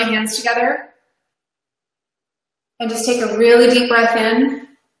to rub my hands together, and just take a really deep breath in,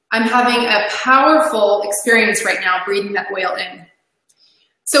 I'm having a powerful experience right now breathing that oil in.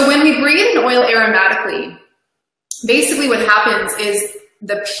 So when we breathe an oil aromatically, basically what happens is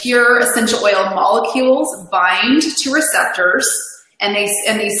the pure essential oil molecules bind to receptors, and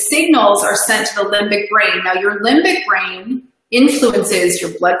these signals are sent to the limbic brain. Now your limbic brain influences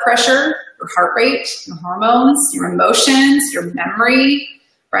your blood pressure, your heart rate, your hormones, your emotions, your memory,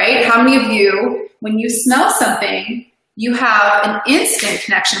 right? How many of you, when you smell something, you have an instant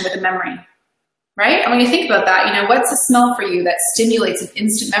connection with a memory, right? And when you think about that, what's a smell for you that stimulates an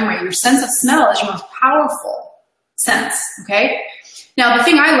instant memory? Your sense of smell is your most powerful sense, okay? Now, the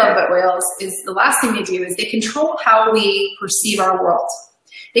thing I love about oils is the last thing they do is they control how we perceive our world.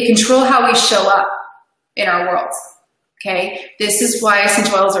 They control how we show up in our world, okay? This is why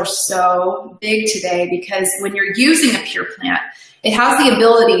essential oils are so big today, because when you're using a pure plant, it has the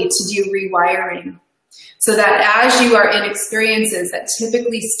ability to do rewiring, so that as you are in experiences that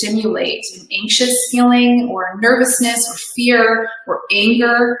typically stimulate an anxious feeling or nervousness or fear or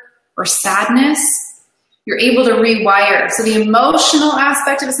anger or sadness, you're able to rewire. So the emotional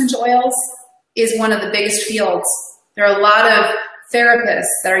aspect of essential oils is one of the biggest fields. There are a lot of therapists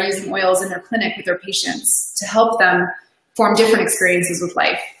that are using oils in their clinic with their patients to help them form different experiences with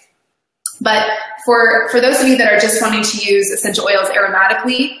life. But for those of you that are just wanting to use essential oils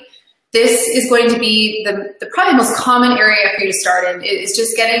aromatically, this is going to be the probably most common area for you to start in. Is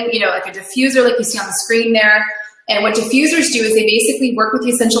just getting, like a diffuser like you see on the screen there. And what diffusers do is they basically work with the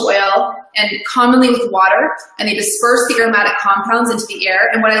essential oil and commonly with water, and they disperse the aromatic compounds into the air.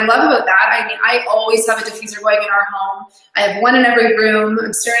 And what I love about that, I always have a diffuser going in our home. I have one in every room.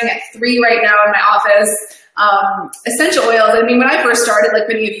 I'm staring at 3 right now in my office. Essential oils, when I first started, like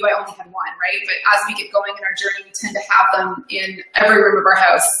many of you, I only had 1, right? But as we get going in our journey, we tend to have them in every room of our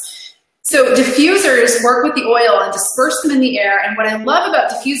house. So diffusers work with the oil and disperse them in the air. And what I love about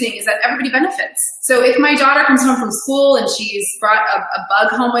diffusing is that everybody benefits. So if my daughter comes home from school and she's brought a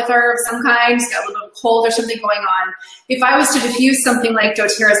bug home with her of some kind, she's got a little cold or something going on, if I was to diffuse something like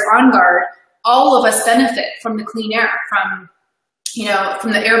doTERRA's On Guard, all of us benefit from the clean air,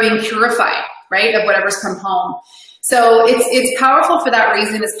 from the air being purified, right, of whatever's come home. So it's powerful for that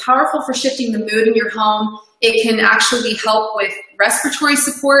reason. It's powerful for shifting the mood in your home. It can actually help with respiratory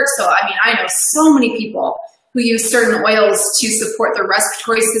support. So, I mean, I know so many people who use certain oils to support their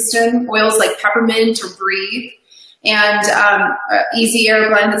respiratory system, oils like peppermint or breathe, and easy air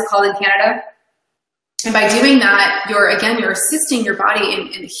blend, it's called in Canada. And by doing that, you're assisting your body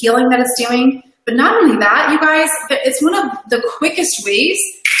in the healing that it's doing. But not only that, you guys, it's one of the quickest ways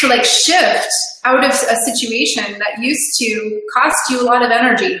to like shift out of a situation that used to cost you a lot of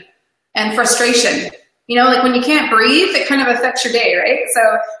energy and frustration. You know, like when you can't breathe, it kind of affects your day, right? So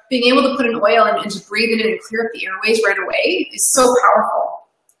being able to put an oil and just breathe it in and clear up the airways right away is so powerful.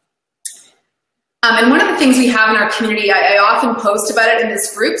 And one of the things we have in our community, I often post about it in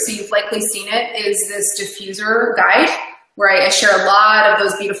this group, so you've likely seen it, is this diffuser guide, where I share a lot of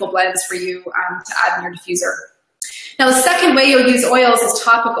those beautiful blends for you to add in your diffuser. Now, the second way you'll use oils is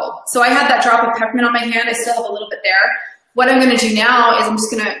topical. So I had that drop of peppermint on my hand. I still have a little bit there. What I'm going to do now is I'm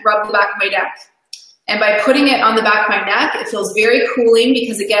just going to rub the back of my neck. And by putting it on the back of my neck, it feels very cooling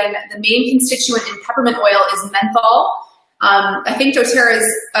because, again, the main constituent in peppermint oil is menthol. I think doTERRA's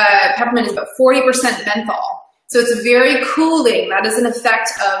peppermint is about 40% menthol. So it's very cooling. That is an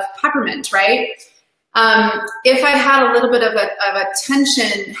effect of peppermint, right? If I had a little bit of a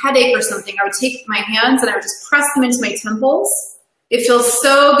tension, headache or something, I would take my hands and I would just press them into my temples. It feels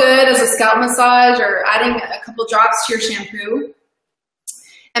so good as a scalp massage or adding a couple drops to your shampoo.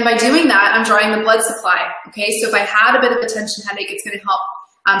 And by doing that, I'm drawing the blood supply, okay? So if I had a bit of a tension headache, it's gonna help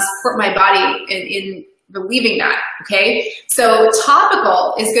support my body in relieving that, okay? So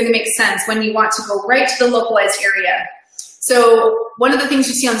topical is gonna make sense when you want to go right to the localized area. So one of the things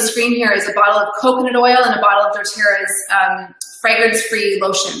you see on the screen here is a bottle of coconut oil and a bottle of doTERRA's fragrance-free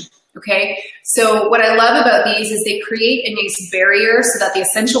lotion, okay? So what I love about these is they create a nice barrier so that the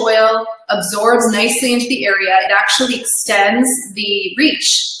essential oil absorbs nicely into the area. It actually extends the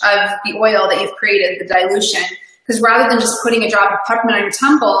reach of the oil that you've created, the dilution, because rather than just putting a drop of peppermint on your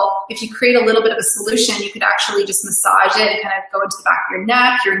temple, if you create a little bit of a solution, you could actually just massage it and kind of go into the back of your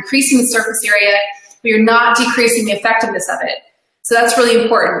neck. You're increasing the surface area, but you're not decreasing the effectiveness of it. So that's really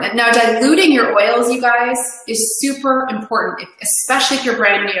important. And now diluting your oils, you guys, is super important, especially if you're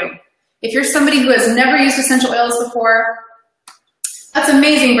brand new. If you're somebody who has never used essential oils before, that's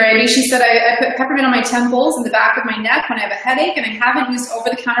amazing, Brandy. She said, I put peppermint on my temples and the back of my neck when I have a headache, and I haven't used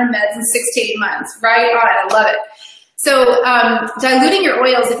over-the-counter meds in 6 to 8 months. Right on it. I love it. So diluting your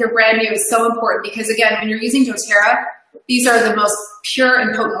oils if you're brand new is so important because, again, when you're using doTERRA, these are the most pure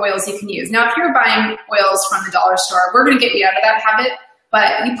and potent oils you can use. Now, if you're buying oils from the dollar store, we're going to get you out of that habit,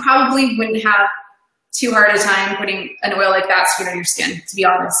 but you probably wouldn't have too hard a time putting an oil like that straight on your skin, to be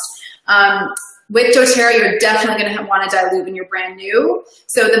honest. With doTERRA, you're definitely going to want to dilute when you're brand new.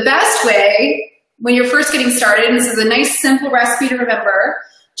 So the best way when you're first getting started, and this is a nice simple recipe to remember,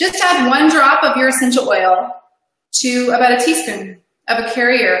 just add 1 drop of your essential oil to about a teaspoon of a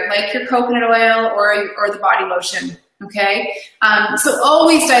carrier, like your coconut oil or the body lotion. Okay, so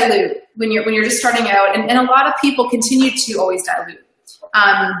always dilute when you're just starting out, and a lot of people continue to always dilute.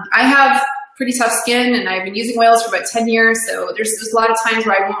 I have pretty tough skin, and I've been using oils for about 10 years, so there's a lot of times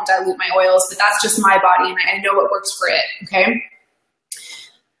where I won't dilute my oils, but that's just my body, and I know what works for it. Okay,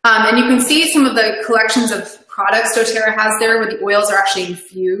 and you can see some of the collections of products doTERRA has there, where the oils are actually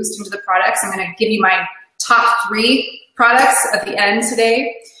infused into the products. I'm going to give you my top 3 products at the end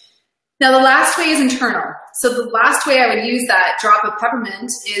today. Now, the last way is internal. So the last way I would use that drop of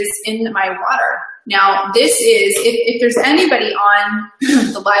peppermint is in my water. Now, this is, if there's anybody on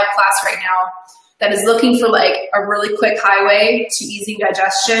the live class right now that is looking for like a really quick highway to easing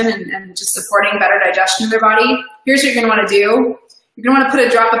digestion and just supporting better digestion of their body, here's what you're going to want to do. You're going to want to put a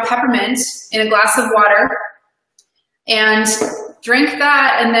drop of peppermint in a glass of water and drink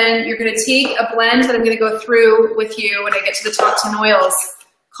that, and then you're going to take a blend that I'm going to go through with you when I get to the top 10 oils,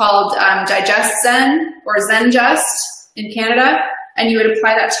 called Digest Zen or Zen Just in Canada, and you would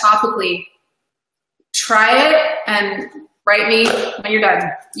apply that topically. Try it and write me when you're done.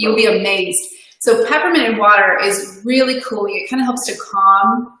 You'll be amazed. So peppermint in water is really cooling. It kind of helps to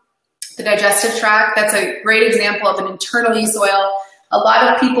calm the digestive tract. That's a great example of an internal use oil. A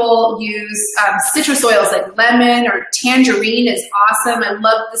lot of people use citrus oils like lemon or tangerine is awesome. I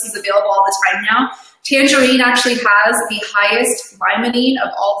love this is available all the time now. Tangerine actually has the highest limonene of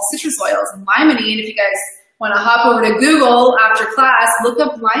all the citrus oils. And limonene, if you guys want to hop over to Google after class, look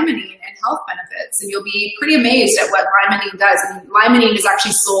up limonene and health benefits, and you'll be pretty amazed at what limonene does. And limonene is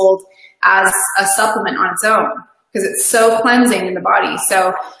actually sold as a supplement on its own because it's so cleansing in the body.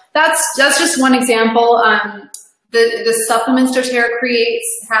 So that's just one example. The supplements doTERRA creates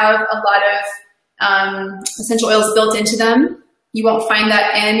have a lot of essential oils built into them. You won't find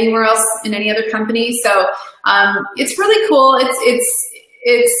that anywhere else in any other company. So it's really cool.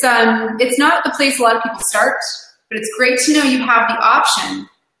 It's not the place a lot of people start, but it's great to know you have the option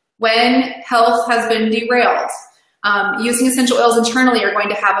when health has been derailed. Using essential oils internally are going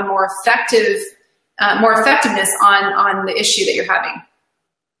to have a more effectiveness on the issue that you're having.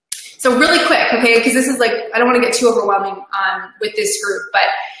 So really quick, okay, because this is like, I don't want to get too overwhelming with this group, but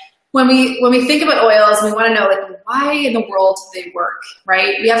when we think about oils, we want to know, like, why in the world do they work,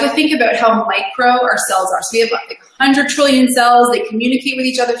 right? We have to think about how micro our cells are. So we have like 100 trillion cells. They communicate with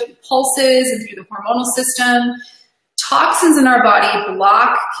each other through pulses and through the hormonal system. Toxins in our body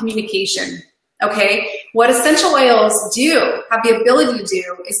block communication, okay? What essential oils have the ability to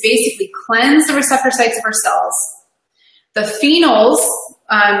do is basically cleanse the receptor sites of our cells. The phenols,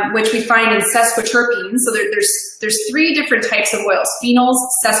 which we find in sesquiterpenes. So there's 3 different types of oils: phenols,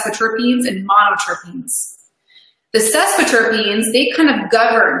 sesquiterpenes, and monoterpenes. The sesquiterpenes, they kind of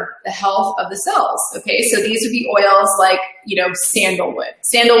govern the health of the cells. Okay, so these would be oils like, sandalwood.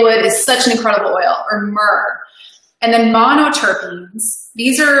 Sandalwood is such an incredible oil, or myrrh. And then monoterpenes,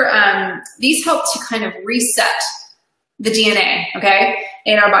 these help to kind of reset the DNA, okay,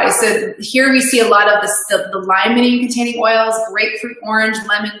 in our body. So here we see a lot of the limonene containing oils, grapefruit, orange,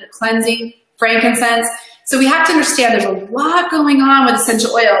 lemon, the cleansing, frankincense. So we have to understand there's a lot going on with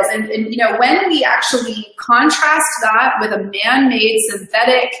essential oils. And when we actually contrast that with a man-made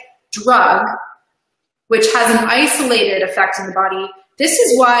synthetic drug, which has an isolated effect in the body, this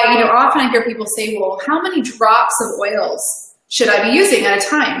is why, often I hear people say, well, how many drops of oils should I be using at a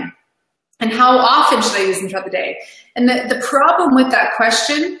time? And how often should I use them throughout the day? And the problem with that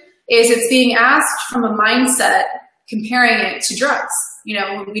question is it's being asked from a mindset comparing it to drugs. We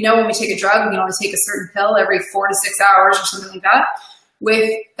know when we take a drug, we only take a certain pill every 4 to 6 hours or something like that.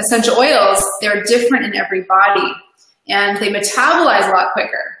 With essential oils, they're different in every body, and they metabolize a lot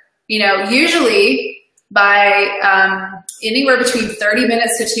quicker. Usually by anywhere between 30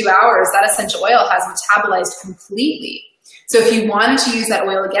 minutes to 2 hours, that essential oil has metabolized completely. So if you wanted to use that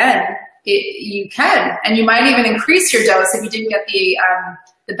oil again, you can, and you might even increase your dose if you didn't get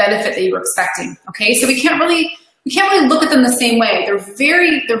the benefit that you were expecting. Okay, so we can't really look at them the same way. They're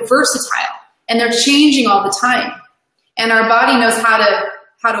versatile, and they're changing all the time. And our body knows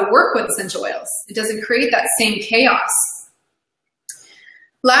how to work with essential oils. It doesn't create that same chaos.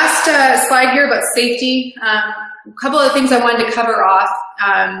 Last slide here about safety. A couple of things I wanted to cover off.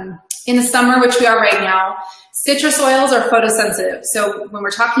 In the summer, which we are right now, citrus oils are photosensitive. So when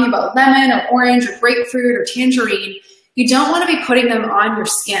we're talking about lemon or orange or grapefruit or tangerine, you don't want to be putting them on your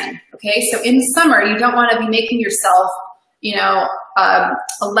skin, okay? So in the summer, you don't want to be making yourself, a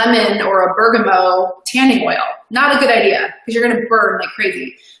lemon or a bergamot tanning oil. Not a good idea, because you're going to burn like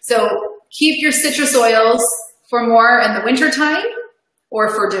crazy. So keep your citrus oils for more in the wintertime, or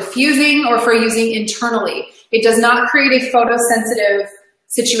for diffusing, or for using internally. It does not create a photosensitive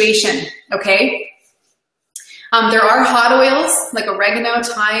situation, okay? There are hot oils like oregano,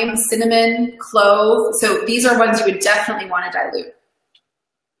 thyme, cinnamon, clove. So these are ones you would definitely want to dilute.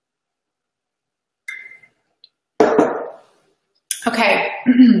 Okay.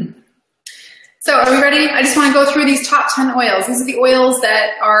 So are we ready? I just want to go through these top 10 oils. These are the oils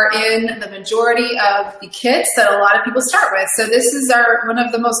that are in the majority of the kits that a lot of people start with. So this is one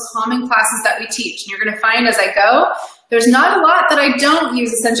of the most common classes that we teach. And you're going to find as I go, there's not a lot that I don't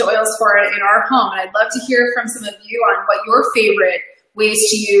use essential oils for in our home. And I'd love to hear from some of you on what your favorite ways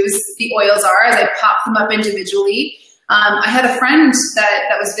to use the oils are as I pop them up individually. I had a friend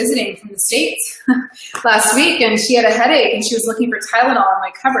that was visiting from the States last week, and she had a headache and she was looking for Tylenol in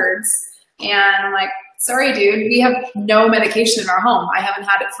my cupboards. And I'm like, sorry, dude, we have no medication in our home. I haven't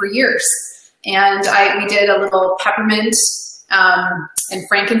had it for years. And we did a little peppermint and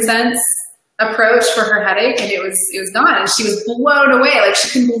frankincense approach for her headache, and it was gone. And she was blown away. Like, she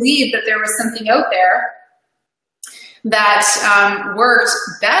couldn't believe that there was something out there that worked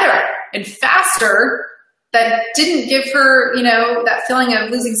better and faster, that didn't give her, that feeling of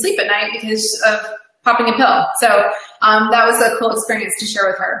losing sleep at night because of popping a pill. So that was a cool experience to share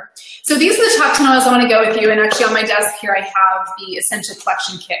with her. So these are the top 10 oils I want to go with you. And actually on my desk here, I have the Essential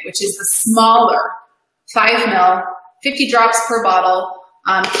Collection Kit, which is the smaller 5 ml, 50 drops per bottle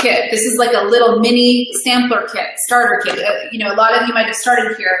kit. This is like a little mini sampler kit, starter kit. You know, a lot of you might have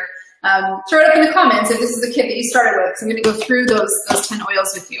started here. Throw it up in the comments if this is the kit that you started with. So I'm going to go through those 10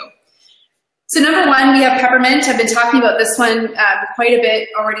 oils with you. So number one, we have peppermint. I've been talking about this one quite a bit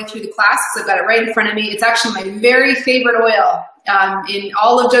already through the class because I've got it right in front of me. It's actually my very favorite oil in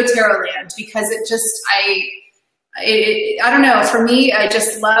all of doTERRA land because it just, I don't know, for me, I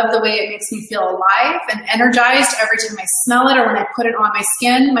just love the way it makes me feel alive and energized every time I smell it or when I put it on my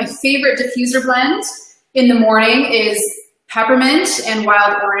skin. My favorite diffuser blend in the morning is peppermint and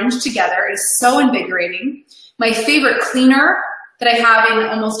wild orange together. It is so invigorating. My favorite cleaner that I have in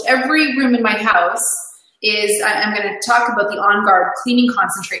almost every room in my house is, I'm going to talk about the On Guard cleaning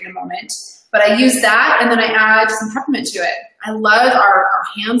concentrate in a moment, but I use that and then I add some peppermint to it. I love our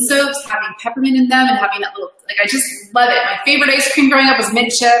hand soaps having peppermint in them and having that little, like, I just love it. My favorite ice cream growing up was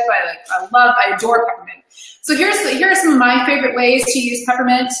mint chip. I adore peppermint. So here are some of my favorite ways to use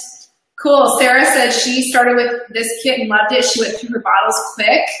peppermint. Cool. Sarah said she started with this kit and loved it. She went through her bottles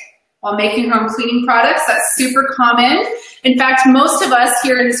quick while making her own cleaning products. That's super common. In fact, most of us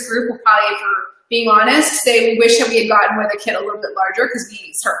here in this group will probably, for being honest, say we wish that we had gotten with a kit a little bit larger because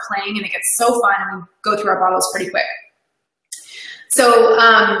we start playing and it gets so fun and we go through our bottles pretty quick. So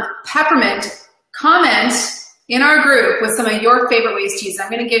peppermint, comment in our group with some of your favorite ways to use it. I'm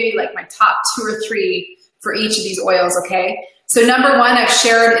going to give you like my top 2 or 3 for each of these oils, okay? So number one, I've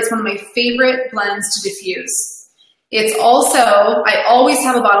shared, it's one of my favorite blends to diffuse. It's also, I always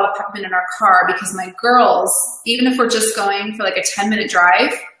have a bottle of peppermint in our car because my girls, even if we're just going for like a 10-minute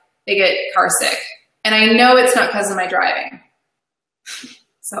drive, they get car sick. And I know it's not because of my driving.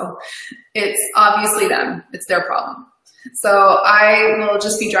 So it's obviously them. It's their problem. So I will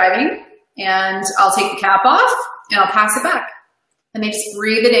just be driving and I'll take the cap off and I'll pass it back. And they just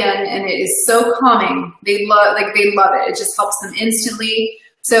breathe it in and it is so calming. They love it. It just helps them instantly.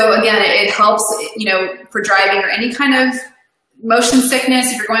 So again, it helps, you know, for driving or any kind of motion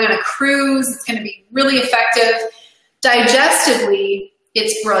sickness. If you're going on a cruise, it's going to be really effective. Digestively,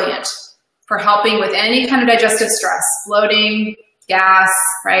 it's brilliant for helping with any kind of digestive stress, bloating, gas,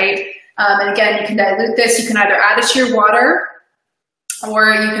 right? And again, you can dilute this. You can either add it to your water or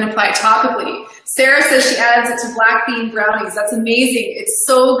you can apply it topically. Sarah says she adds it to black bean brownies. That's amazing. It's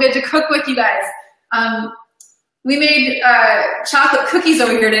so good to cook with, you guys. We made chocolate cookies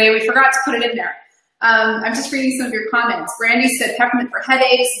over here today. We forgot to put it in there. I'm just reading some of your comments. Brandy said peppermint for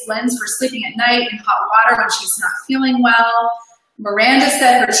headaches, blends for sleeping at night, and hot water when she's not feeling well. Miranda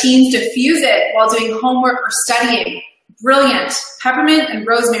said her teens diffuse it while doing homework or studying. Brilliant. Peppermint and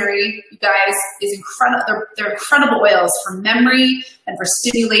rosemary, you guys, is incredible. They're incredible oils for memory and for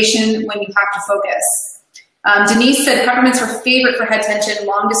stimulation when you have to focus. Denise said peppermint's her favorite for head tension,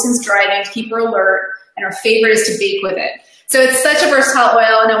 long distance driving, to keep her alert, and her favorite is to bake with it. So it's such a versatile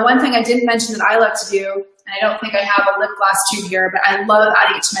oil. Now, one thing I didn't mention that I love to do, and I don't think I have a lip gloss tube here, but I love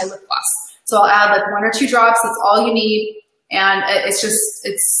adding it to my lip gloss. So I'll add like 1 or 2 drops. That's all you need. And it's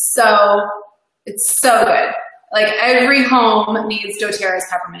so good. Like every home needs doTERRA's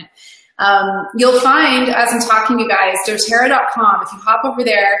peppermint. You'll find, as I'm talking to you guys, doTERRA.com. If you hop over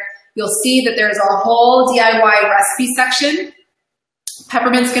there, you'll see that there's a whole DIY recipe section.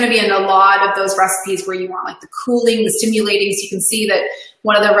 Peppermint's going to be in a lot of those recipes where you want like the cooling, the stimulating. So you can see that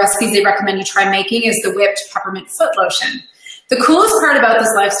one of the recipes they recommend you try making is the whipped peppermint foot lotion. The coolest part about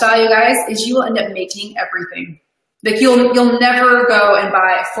this lifestyle, you guys, is you will end up making everything. Like you'll never go and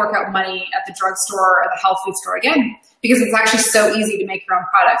fork out money at the drugstore or the health food store again because it's actually so easy to make your own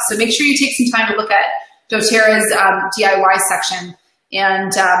products. So make sure you take some time to look at doTERRA's DIY section.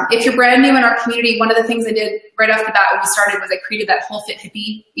 And if you're brand new in our community, one of the things I did right off the bat when we started was I created that Whole Fit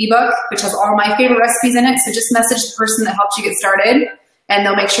Hippie ebook, which has all my favorite recipes in it. So just message the person that helped you get started and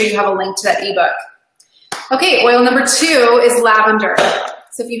they'll make sure you have a link to that ebook. Okay, oil number 2 is lavender.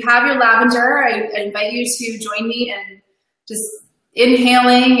 So if you have your lavender, I invite you to join me in just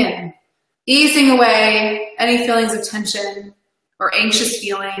inhaling and easing away any feelings of tension or anxious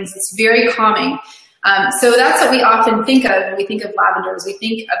feelings. It's very calming. So that's what we often think of when we think of lavender. We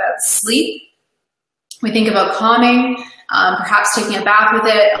think about sleep. We think about calming, perhaps taking a bath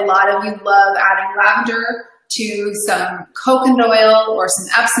with it. A lot of you love adding lavender to some coconut oil or some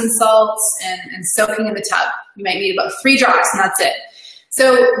Epsom salts and soaking in the tub. You might need about 3 drops and that's it.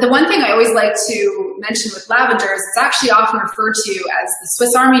 So the one thing I always like to mention with lavender is it's actually often referred to as the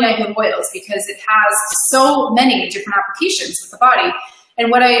Swiss Army knife of oils because it has so many different applications with the body. And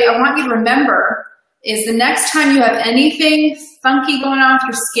what I want you to remember is the next time you have anything funky going on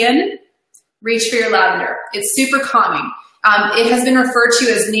with your skin, reach for your lavender. It's super calming. It has been referred to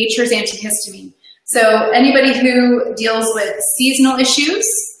as nature's antihistamine. So anybody who deals with seasonal issues,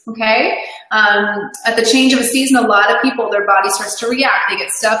 okay, at the change of a season, a lot of people, their body starts to react. They get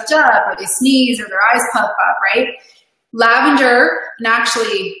stuffed up, or they sneeze, or their eyes puff up, right? Lavender, and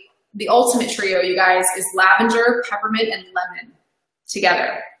actually the ultimate trio, you guys, is lavender, peppermint, and lemon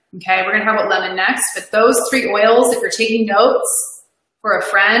together. Okay, we're gonna talk about lemon next, but those 3 oils, if you're taking notes for a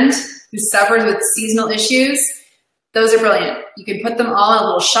friend who suffers with seasonal issues, those are brilliant. You can put them all in a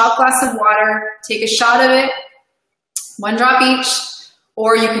little shot glass of water, take a shot of it, 1 drop each,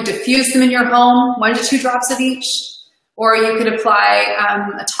 or you could diffuse them in your home, 1 to 2 drops of each, or you could apply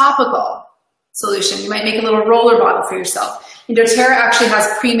a topical solution. You might make a little roller bottle for yourself. And doTERRA actually has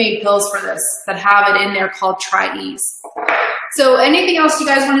pre-made pills for this that have it in there called Try Ease. So anything else you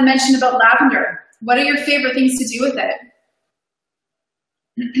guys want to mention about lavender? What are your favorite things to do with it?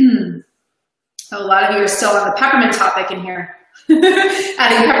 A lot of you are still on the peppermint topic in here.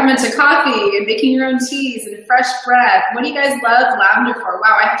 Adding peppermint to coffee and making your own teas and fresh breath. What do you guys love lavender for?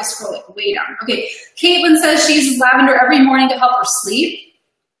 Wow, I have to scroll it way down. Okay, Caitlin says she uses lavender every morning to help her sleep.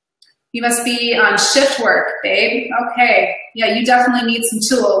 You must be on shift work, babe. Okay, yeah, you definitely need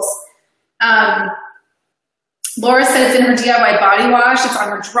some tools. Laura said it's in her DIY body wash. It's on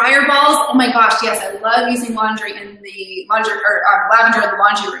her dryer balls. Oh my gosh, yes, I love using laundry in the laundry or lavender in the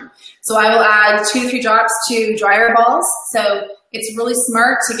laundry room. So I will add 2 to 3 drops to dryer balls. So it's really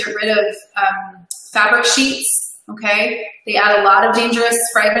smart to get rid of fabric sheets. Okay, they add a lot of dangerous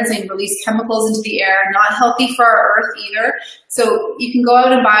fragrances and release chemicals into the air. Not healthy for our earth either. So you can go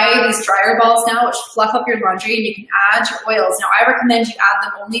out and buy these dryer balls now, which fluff up your laundry, and you can add your oils. Now, I recommend you add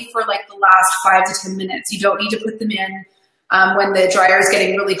them only for like the last 5 to 10 minutes. You don't need to put them in when the dryer is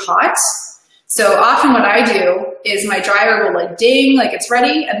getting really hot. So often what I do is my dryer will like ding, like it's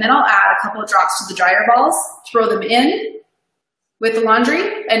ready, and then I'll add a couple of drops to the dryer balls, throw them in with the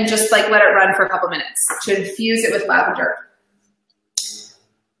laundry, and just like let it run for a couple minutes to infuse it with lavender.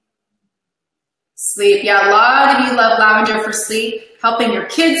 Sleep, yeah, a lot of you love lavender for sleep, helping your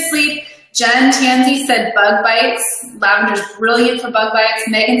kids sleep. Jen Tansy said bug bites. Lavender's brilliant for bug bites.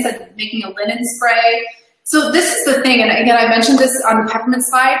 Megan said making a linen spray. So this is the thing, and again, I mentioned this on the peppermint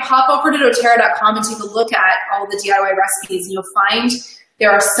side. Hop over to doTERRA.com and take a look at all the DIY recipes, and you'll find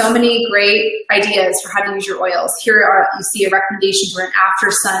there are so many great ideas for how to use your oils. Here you see a recommendation for an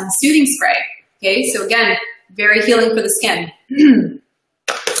after sun soothing spray. Okay, so again, very healing for the skin.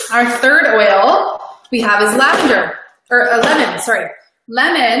 Our third oil we have is lavender, or lemon, sorry.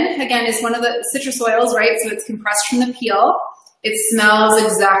 Lemon, again, is one of the citrus oils, right? So it's compressed from the peel. It smells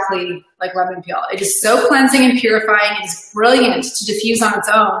exactly like lemon peel. It is so cleansing and purifying. It is brilliant to diffuse on its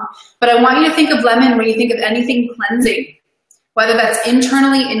own. But I want you to think of lemon when you think of anything cleansing, whether that's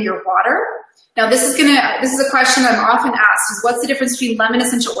internally in your water. Now this is a question I'm often asked, is what's the difference between lemon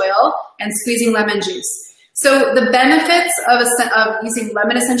essential oil and squeezing lemon juice? So the benefits of using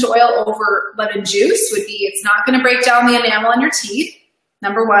lemon essential oil over lemon juice would be it's not going to break down the enamel in your teeth,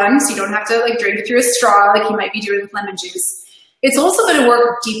 number one, so you don't have to like drink it through a straw like you might be doing with lemon juice. It's also going to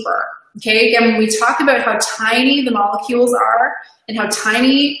work deeper. Okay, again, when we talk about how tiny the molecules are and how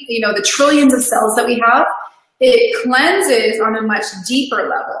tiny, the trillions of cells that we have, it cleanses on a much deeper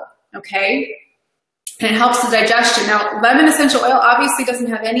level, okay? And it helps the digestion. Now, lemon essential oil obviously doesn't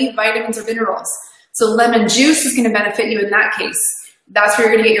have any vitamins or minerals. So lemon juice is going to benefit you in that case. That's where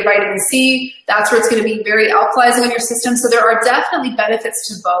you're going to get your vitamin C. That's where it's going to be very alkalizing on your system. So there are definitely benefits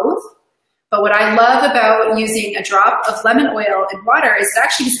to both. But what I love about using a drop of lemon oil in water is it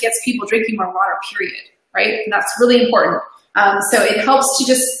actually just gets people drinking more water, period, right? And that's really important. So it helps to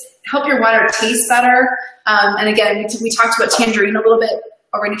just help your water taste better. And again, we talked about tangerine a little bit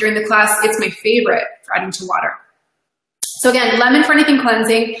already during the class. It's my favorite for adding to water. So again, lemon for anything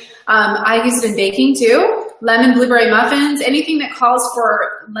cleansing. I use it in baking too. Lemon blueberry muffins, anything that calls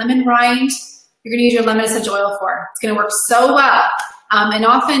for lemon rind, you're gonna use your lemon essential oil for. It's gonna work so well. And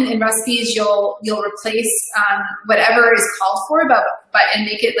often in recipes, you'll replace whatever is called for, and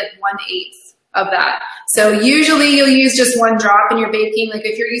make it like 1/8 of that. So usually you'll use just 1 drop in your baking. Like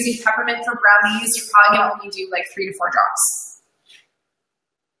if you're using peppermint for brownies, you're probably gonna only do like 3 to 4 drops.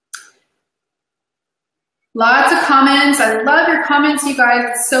 Lots of comments. I love your comments, you guys.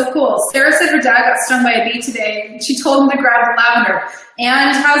 It's so cool. Sarah said her dad got stung by a bee today. She told him to grab the lavender.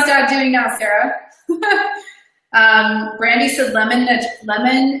 And how's dad doing now, Sarah? Brandy said a lemon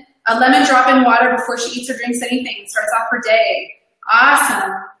drop in water before she eats or drinks anything. Starts off her day.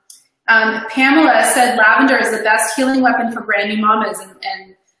 Awesome. Pamela said lavender is the best healing weapon for brand new mamas,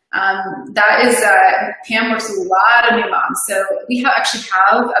 and that is Pam works with a lot of new moms. So we actually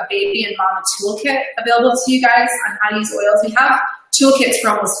have a baby and mama toolkit available to you guys on how to use oils. We have toolkits for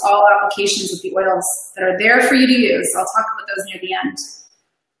almost all applications of the oils that are there for you to use. I'll talk about those near the end.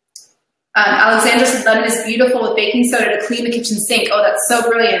 Alexandra said lemon is beautiful with baking soda to clean the kitchen sink. Oh, that's so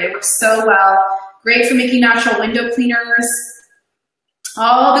brilliant. It works so well. Great for making natural window cleaners.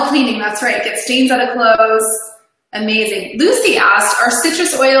 All the cleaning, that's right. Get stains out of clothes. Amazing. Lucy asked, are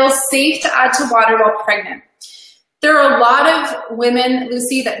citrus oils safe to add to water while pregnant? There are a lot of women,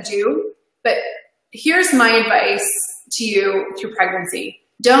 Lucy, that do, but here's my advice to you through pregnancy.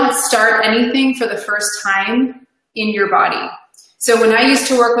 Don't start anything for the first time in your body. So when I used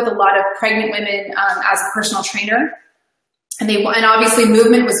to work with a lot of pregnant women as a personal trainer, and obviously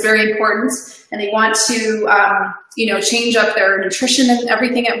movement was very important, and they want to, change up their nutrition and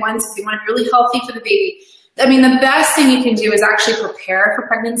everything at once. They want to be really healthy for the baby. I mean, the best thing you can do is actually prepare for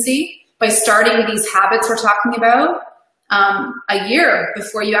pregnancy by starting with these habits we're talking about a year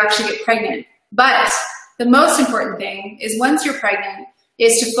before you actually get pregnant. But the most important thing is once you're pregnant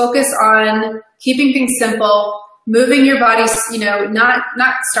is to focus on keeping things simple, moving your body,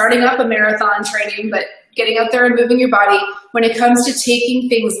 not starting up a marathon training, but getting out there and moving your body. When it comes to taking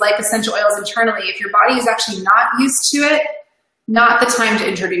things like essential oils internally, if your body is actually not used to it, not the time to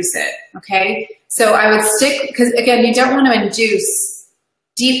introduce it, okay? So I would stick, because again, you don't want to induce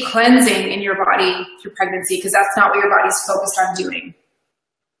deep cleansing in your body through pregnancy because that's not what your body's focused on doing.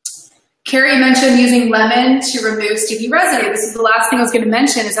 Carrie mentioned using lemon to remove sticky residue. This is the last thing I was going to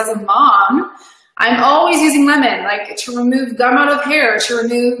mention is as a mom, I'm always using lemon, like to remove gum out of hair, to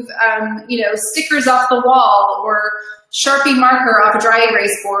remove, stickers off the wall or Sharpie marker off a dry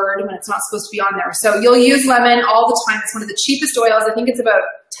erase board when it's not supposed to be on there. So you'll use lemon all the time. It's one of the cheapest oils. I think it's about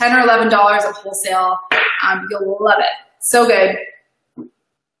 $10 or $11 at wholesale. You'll love it. So good.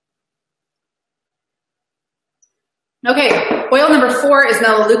 Okay, oil number 4 is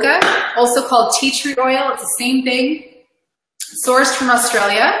melaleuca, also called tea tree oil. It's the same thing, sourced from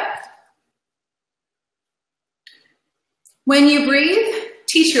Australia. When you breathe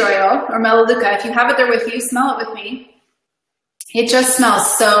tea tree oil or melaleuca, if you have it there with you, smell it with me. It just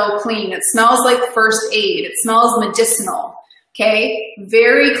smells so clean. It smells like first aid. It smells medicinal, okay?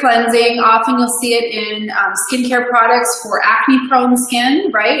 Very cleansing. Often you'll see it in skincare products for acne-prone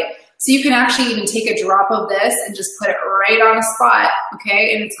skin, right? So you can actually even take a drop of this and just put it right on a spot,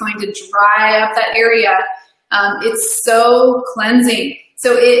 okay? And it's going to dry up that area. It's so cleansing.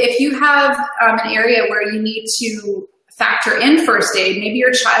 So if you have an area where you need to factor in first aid, maybe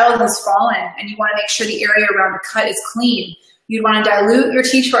your child has fallen and you want to make sure the area around the cut is clean. You'd want to dilute your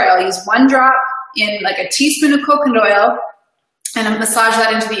tea tree oil. Use 1 drop in like a teaspoon of coconut oil and massage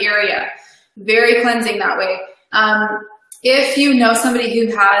that into the area. Very cleansing that way. If you know somebody who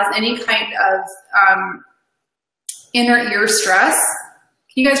has any kind of inner ear stress,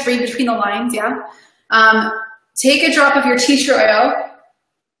 can you guys read between the lines? Yeah. Take a drop of your tea tree oil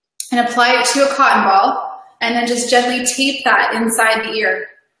and apply it to a cotton ball and then just gently tape that inside the ear.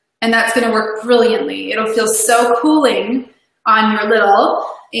 And that's going to work brilliantly. It'll feel so cooling on your little,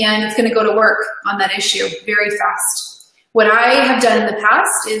 and it's going to go to work on that issue very fast. What I have done in the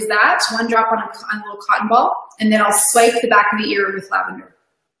past is that 1 drop on a little cotton ball, and then I'll swipe the back of the ear with lavender.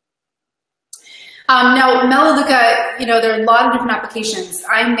 Now, melaleuca, there are a lot of different applications.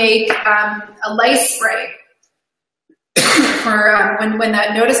 I make a lice spray for when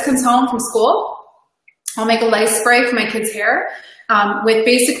that notice comes home from school. I'll make a lice spray for my kids' hair with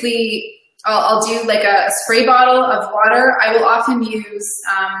basically, I'll do like a spray bottle of water. I will often use,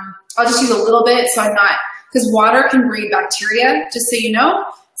 I'll just use a little bit so I'm not, because water can breed bacteria, just so you know.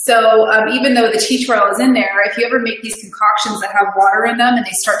 So even though the tea tree oil is in there, if you ever make these concoctions that have water in them and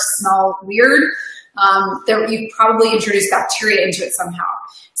they start to smell weird, you've probably introduced bacteria into it somehow.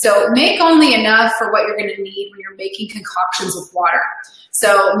 So make only enough for what you're going to need when you're making concoctions with water.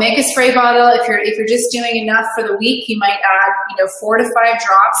 So make a spray bottle. If you're just doing enough for the week, you might add 4 to 5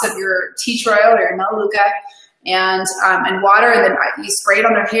 drops of your tea tree oil or your melaleuca and water, and then you spray it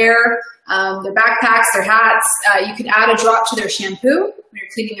on their hair, their backpacks, their hats. You can add a drop to their shampoo when you're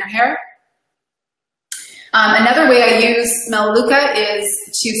cleaning their hair. Another way I use melaleuca is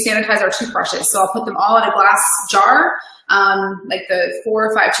to sanitize our toothbrushes. So I'll put them all in a glass jar, like the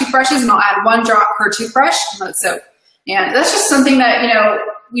 4 or 5 toothbrushes, and I'll add 1 drop per toothbrush and let it soak. And that's just something that,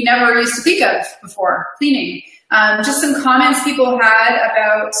 we never used to think of before cleaning. Just some comments people had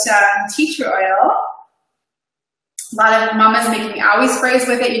about tea tree oil. A lot of mamas making owie sprays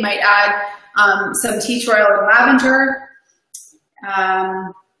with it. You might add some tea tree oil and lavender.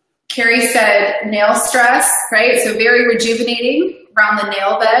 Carrie said nail stress, right? So very rejuvenating around the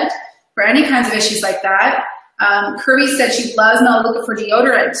nail bed for any kinds of issues like that. Kirby said she loves melaleuca for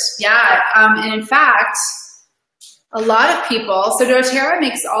deodorant. Yeah, and in fact, a lot of people, so doTERRA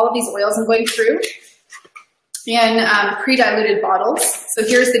makes all of these oils I'm going through in pre-diluted bottles. So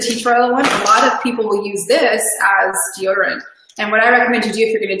here's the tea tree oil one. A lot of people will use this as deodorant. And what I recommend you do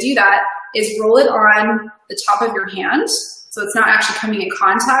if you're going to do that is roll it on the top of your hand, so it's not actually coming in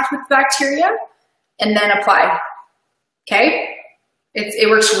contact with the bacteria, and then apply. Okay? It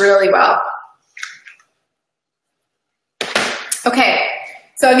works really well. Okay,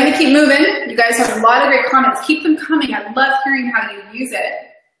 so I'm going to keep moving. You guys have a lot of great comments. Keep them coming. I love hearing how you use it.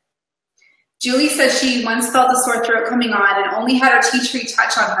 Julie says she once felt a sore throat coming on and only had her tea tree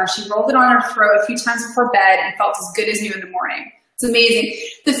touch on her. She rolled it on her throat a few times before bed and felt as good as new in the morning. It's amazing.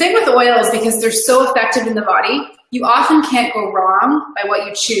 The thing with oils, because they're so effective in the body, you often can't go wrong by what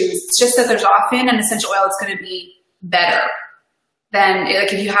you choose. It's just that there's often an essential oil that's going to be better than,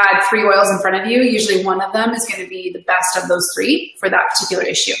 like, if you had 3 oils in front of you, usually one of them is going to be the best of those 3 for that particular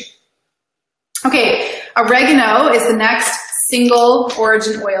issue. Okay, oregano is the next single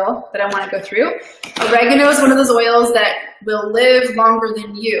origin oil that I want to go through. Oregano is one of those oils that will live longer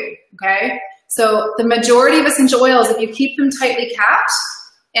than you, okay? So the majority of essential oils, if you keep them tightly capped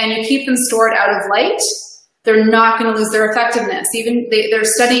and you keep them stored out of light, they're not going to lose their effectiveness. Even they're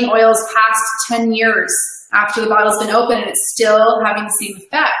studying oils past 10 years after the bottle's been open and it's still having the same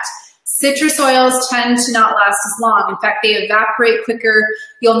effect. Citrus oils tend to not last as long. In fact, they evaporate quicker.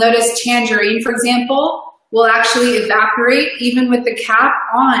 You'll notice tangerine, for example, will actually evaporate even with the cap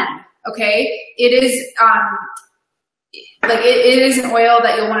on, okay? It is it is an oil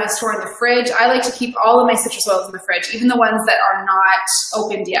that you'll want to store in the fridge. I like to keep all of my citrus oils in the fridge, even the ones that are not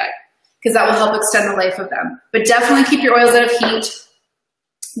opened yet, because that will help extend the life of them. But definitely keep your oils out of heat.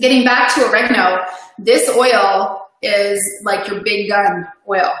 Getting back to oregano, this oil is like your big gun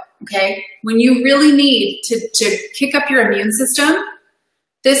oil, okay? When you really need to kick up your immune system,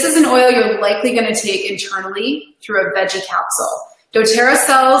 this is an oil you're likely going to take internally through a veggie capsule. doTERRA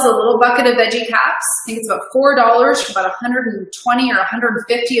sells a little bucket of veggie caps. I think it's about $4 for about 120 or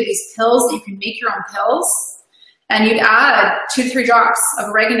 150 of these pills that you can make your own pills. And you'd add 2 to 3 drops of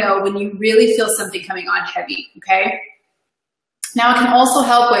oregano when you really feel something coming on heavy, okay? Now it can also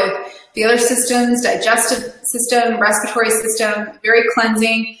help with the other systems, digestive system, respiratory system, very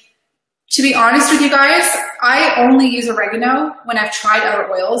cleansing. To be honest with you guys, I only use oregano when I've tried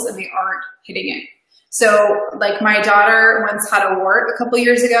other oils and they aren't hitting it. So like my daughter once had a wart a couple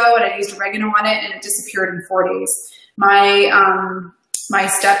years ago and I used oregano on it and it disappeared in 4 days. My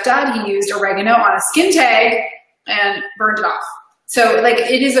stepdad, he used oregano on a skin tag and burned it off. So like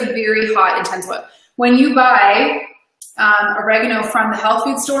it is a very hot, intense oil. When you buy oregano from the health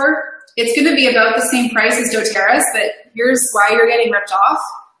food store, it's going to be about the same price as doTERRA's, but here's why you're getting ripped off.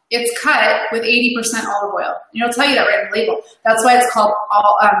 It's cut with 80% olive oil. And it'll tell you that right on the label. That's why it's called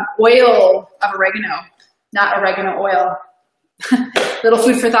oil of oregano, not oregano oil. Little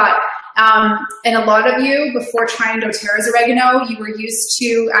food for thought. And a lot of you, before trying doTERRA's oregano, you were used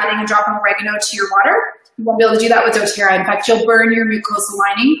to adding a drop of oregano to your water. You won't be able to do that with doTERRA. In fact, you'll burn your mucosal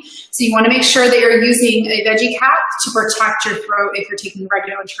lining. So you want to make sure that you're using a veggie cap to protect your throat if you're taking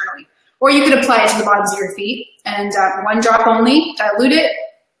oregano internally. Or you could apply it to the bottoms of your feet and 1 drop only, dilute it.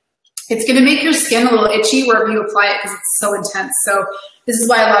 It's going to make your skin a little itchy wherever you apply it because it's so intense. So this is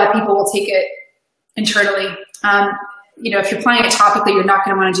why a lot of people will take it internally. You know, if you're applying it topically, you're not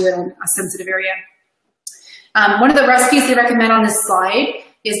going to want to do it in a sensitive area. One of the recipes they recommend on this slide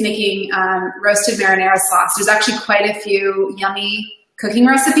is making roasted marinara sauce. There's actually quite a few yummy cooking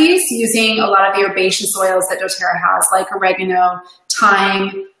recipes using a lot of the herbaceous oils that doTERRA has, like oregano,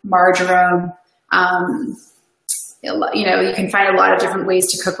 thyme, marjoram. You know, you can find a lot of different ways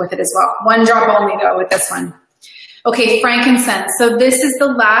to cook with it as well. 1 drop only though with this one. Okay, frankincense. So this is the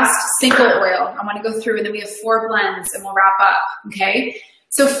last single oil I want to go through, and then we have 4 blends and we'll wrap up, okay?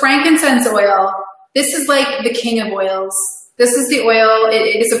 So frankincense oil, this is like the king of oils. This is the oil,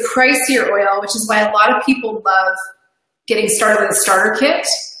 it is a pricier oil, which is why a lot of people love getting started with a starter kit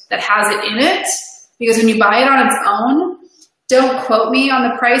that has it in it, because when you buy it on its own, don't quote me on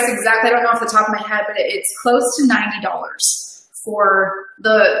the price exactly, I don't know off the top of my head, but it's close to $90 for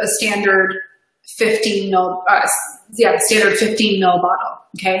the standard 15 ml, standard 15 ml bottle,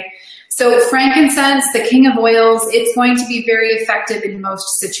 okay? So frankincense, the king of oils, it's going to be very effective in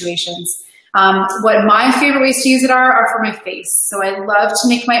most situations. What my favorite ways to use it are for my face. So I love to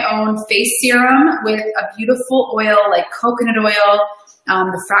make my own face serum with a beautiful oil like coconut oil,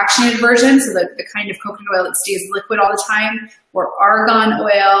 the fractionated version, so the kind of coconut oil that stays liquid all the time, or argan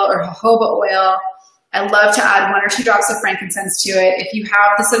oil or jojoba oil. I love to add 1 or 2 drops of frankincense to it. If you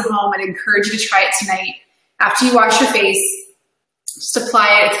have this at home, I'd encourage you to try it tonight. After you wash your face, just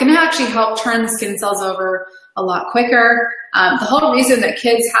apply it. It's going to actually help turn the skin cells over, a lot quicker. The whole reason that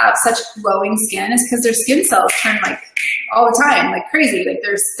kids have such glowing skin is because their skin cells turn like all the time, like crazy. Like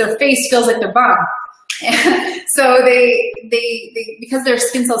their face feels like their bum. And so they because their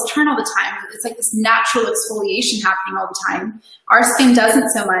skin cells turn all the time, it's like this natural exfoliation happening all the time. Our skin doesn't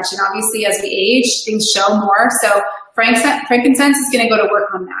so much, and obviously as we age, things show more. So frankincense is going to go to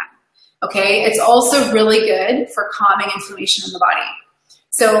work on that. Okay, it's also really good for calming inflammation in the body.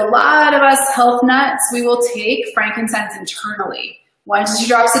 So a lot of us health nuts, we will take frankincense internally, 1 to 2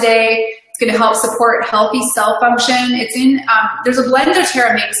 drops a day. It's going to help support healthy cell function. It's in there's a blend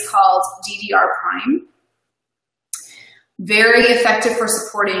doTERRA makes called DDR Prime. Very effective for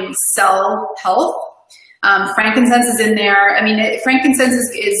supporting cell health. Frankincense is in there. I mean, frankincense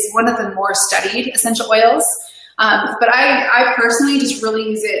is one of the more studied essential oils. But I personally just really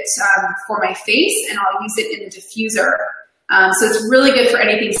use it for my face, and I'll use it in the diffuser. So it's really good for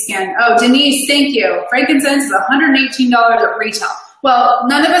anything skin. Oh, Denise, thank you. Frankincense is $118 at retail. Well,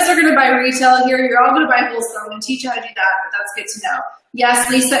 none of us are going to buy retail here. You're all going to buy wholesale. I'm going to teach you how to do that, but that's good to know. Yes,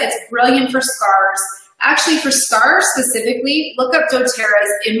 Lisa, it's brilliant for scars. Actually, for scars specifically, look up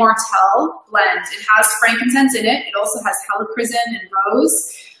doTERRA's Immortelle blend. It has frankincense in it. It also has helichrysum and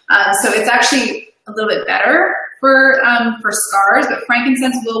rose. So it's actually a little bit better for scars, but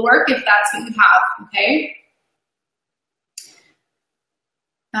frankincense will work if that's what you have, okay?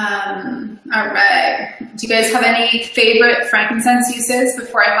 All right. Do you guys have any favorite frankincense uses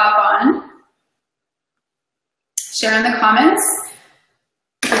before I hop on? Share in the comments.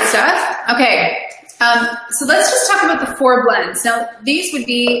 Good stuff. Okay. So let's just talk about the 4 blends. Now, these would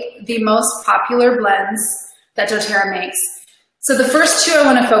be the most popular blends that doTERRA makes. So the first 2 I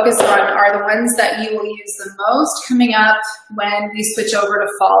want to focus on are the ones that you will use the most coming up when we switch over to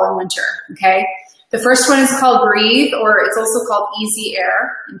fall and winter, okay? The first one is called Breathe, or it's also called Easy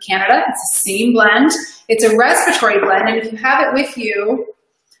Air in Canada. It's the same blend. It's a respiratory blend, and if you have it with you,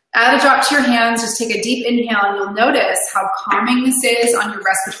 add a drop to your hands, just take a deep inhale, and you'll notice how calming this is on your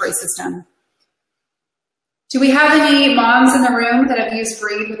respiratory system. Do we have any moms in the room that have used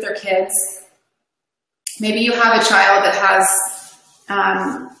Breathe with their kids? Maybe you have a child that has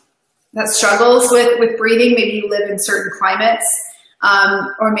that struggles with breathing. Maybe you live in certain climates,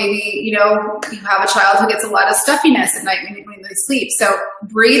 or maybe you have a child who gets a lot of stuffiness at night when they sleep. So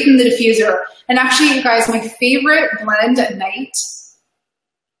Breathe in the diffuser. And actually, you guys, my favorite blend at night,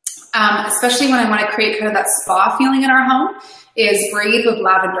 especially when I want to create kind of that spa feeling in our home, is Breathe with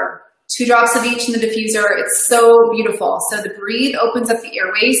lavender. 2 drops of each in the diffuser. It's so beautiful. So the Breathe opens up the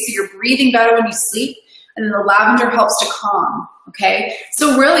airways, so you're breathing better when you sleep. And then the lavender helps to calm, okay?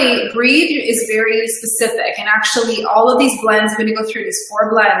 So really, Breathe is very specific. And actually, all of these blends, I'm going to go through these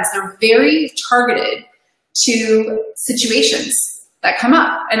 4 blends. They're very targeted to situations that come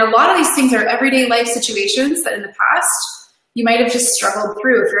up. And a lot of these things are everyday life situations that in the past, you might have just struggled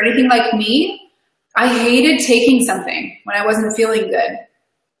through. If you're anything like me, I hated taking something when I wasn't feeling good.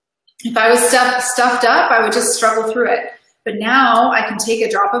 If I was stuffed up, I would just struggle through it. But now I can take a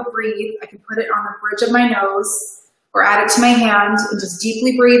drop of Breathe, I can put it on the bridge of my nose or add it to my hand and just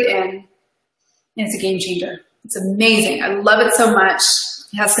deeply breathe in, and it's a game changer. It's amazing. I love it so much.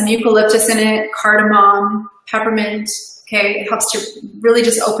 It has some eucalyptus in it, cardamom, peppermint, okay? It helps to really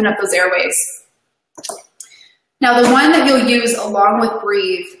just open up those airways. Now the one that you'll use along with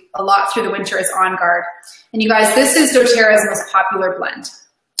Breathe a lot through the winter is On Guard. And you guys, this is doTERRA's most popular blend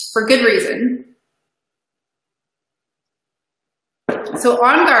for good reason. So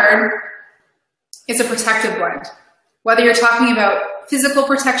On Guard is a protective blend. Whether you're talking about physical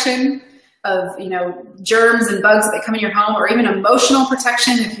protection of germs and bugs that come in your home, or even emotional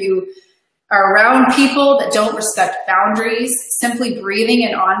protection if you are around people that don't respect boundaries, simply breathing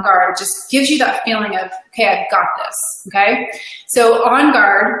in On Guard just gives you that feeling of, okay, I've got this, okay? So On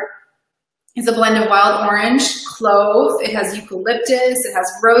Guard is a blend of wild orange, clove, it has eucalyptus, it has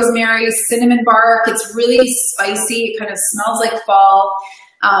rosemary, cinnamon bark. It's really spicy, it kind of smells like fall.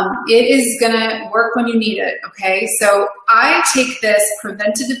 It is gonna work when you need it, okay? So I take this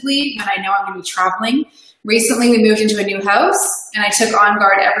preventatively when I know I'm gonna be traveling. Recently we moved into a new house and I took On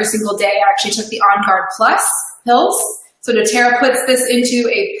Guard every single day. I actually took the On Guard Plus pills. So doTERRA puts this into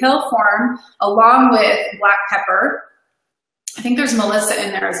a pill form along with black pepper. I think there's Melissa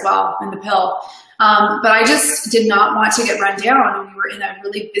in there as well in the pill. But I just did not want to get run down, and we were in a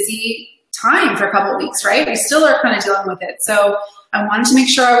really busy time for a couple of weeks, right? We still are kind of dealing with it. So I wanted to make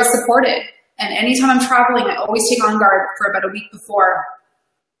sure I was supported. And anytime I'm traveling, I always take On Guard for about a week before.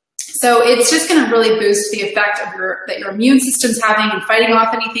 So it's just going to really boost the effect of that your immune system's having and fighting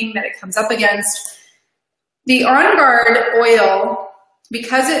off anything that it comes up against. The On Guard oil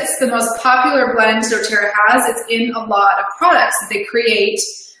because it's the most popular blend doTERRA has, it's in a lot of products that they create.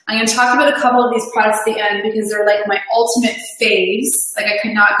 I'm going to talk about a couple of these products at the end because they're like my ultimate faves. Like I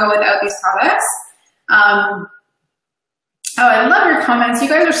could not go without these products. Oh, I love your comments. You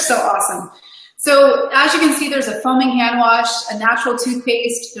guys are so awesome. So as you can see, there's a foaming hand wash, a natural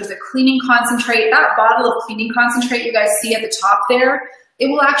toothpaste, there's a cleaning concentrate. That bottle of cleaning concentrate you guys see at the top there, it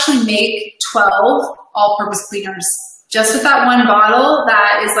will actually make 12 all-purpose cleaners. Just with that one bottle,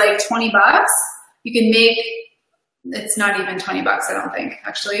 that is like 20 bucks. You can make, it's not even 20 bucks, I don't think,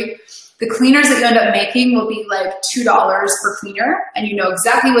 actually. The cleaners that you end up making will be like $2 per cleaner, and you know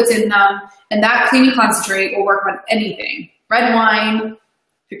exactly what's in them. And that cleaning concentrate will work on anything. Red wine,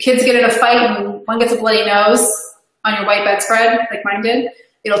 if your kids get in a fight and one gets a bloody nose on your white bedspread, like mine did,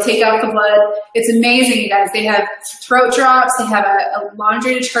 it'll take out the blood. It's amazing, you guys. They have throat drops. They have a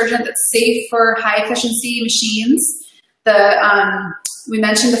laundry detergent that's safe for high efficiency machines. We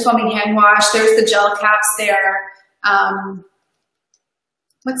mentioned the foaming hand wash. There's the gel caps there.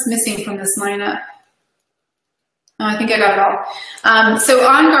 What's missing from this lineup? Oh, I think I got it all. So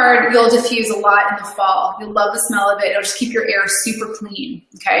On Guard, you'll diffuse a lot in the fall. You'll love the smell of it. It'll just keep your air super clean,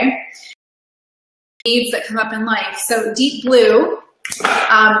 okay? Needs that come up in life. So Deep Blue.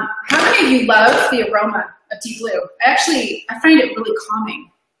 How many of you love the aroma of Deep Blue? I find it really calming.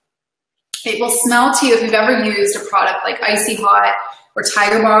 It will smell to you if you've ever used a product like Icy Hot or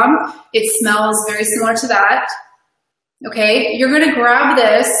Tiger Balm. It smells very similar to that. Okay, you're gonna grab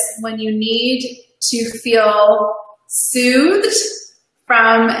this when you need to feel soothed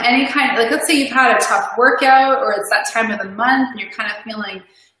from any kind, like let's say you've had a tough workout or it's that time of the month and you're kind of feeling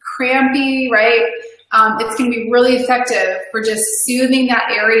crampy, right? It's gonna be really effective for just soothing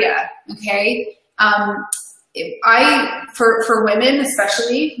that area, okay? For women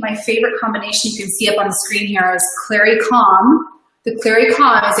especially, my favorite combination you can see up on the screen here is Clary Calm. The Clary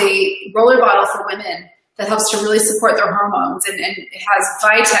Calm is a roller bottle for women that helps to really support their hormones, and it has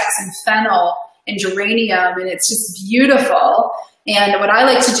Vitex and fennel and geranium, and it's just beautiful. And what I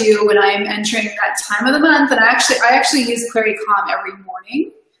like to do when I'm entering that time of the month, and I actually use Clary Calm every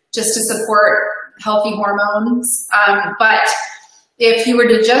morning just to support healthy hormones. But if you were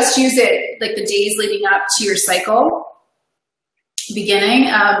to just use it like the days leading up to your cycle beginning,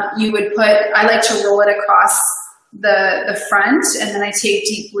 you would I like to roll it across the front, and then I take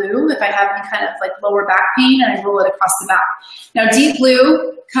Deep Blue if I have any kind of like lower back pain, and I roll it across the back. Now Deep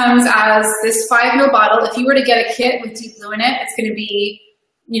Blue comes as this 5 ml bottle. If you were to get a kit with Deep Blue in it, it's going to be,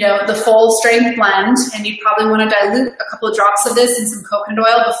 you know, the full strength blend, and you probably want to dilute a couple of drops of this in some coconut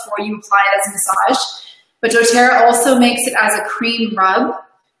oil before you apply it as a massage. But doTERRA also makes it as a cream rub,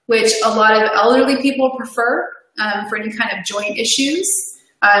 which a lot of elderly people prefer for any kind of joint issues.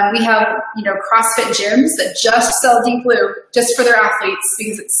 We have, you know, CrossFit gyms that just sell Deep Blue just for their athletes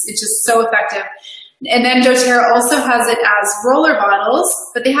because it's just so effective. And then doTERRA also has it as roller bottles,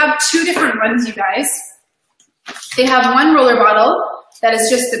 but they have 2 different runs, you guys. They have one roller bottle that is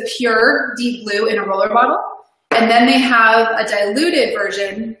just the pure Deep Blue in a roller bottle, and then they have a diluted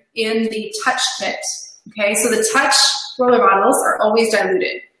version in the Touch kit. Okay, so the Touch roller bottles are always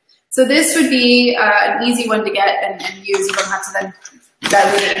diluted. So this would be an easy one to get and use. You don't have to then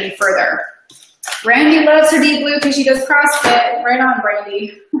dilute it any further. Brandy loves her Deep Blue because she does CrossFit. Right on,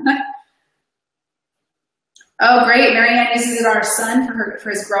 Brandy. Oh, great. Marianne uses it on her son for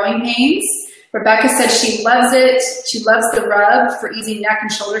his growing pains. Rebecca said she loves it. She loves the rub for easy neck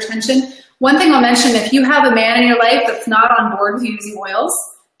and shoulder tension. One thing I'll mention, if you have a man in your life that's not on board with using oils,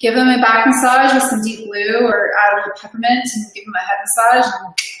 give him a back massage with some Deep Blue or add a little peppermint and give him a head massage,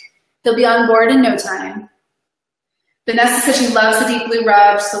 and they'll be on board in no time. Vanessa said she loves the Deep Blue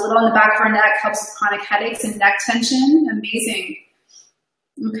rub. Just a little on the back of her neck helps with chronic headaches and neck tension. Amazing.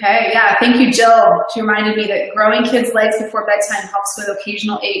 Okay, yeah, thank you, Jill. She reminded me that growing kids' legs before bedtime helps with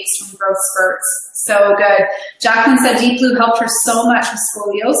occasional aches from growth spurts. So good. Jacqueline said Deep Blue helped her so much with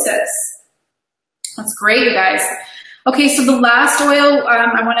scoliosis. That's great, you guys. Okay, so the last oil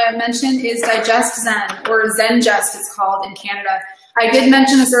I want to mention is Digest Zen, or Zengest it's called in Canada. I did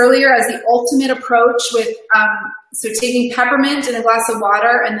mention this earlier as the ultimate approach with, so taking peppermint in a glass of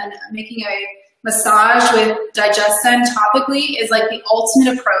water and then making a massage with Digest Zen topically is like the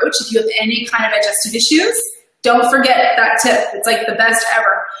ultimate approach. If you have any kind of digestive issues, don't forget that tip. It's like the best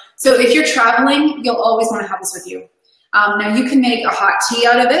ever. So if you're traveling, you'll always want to have this with you. Now you can make a hot tea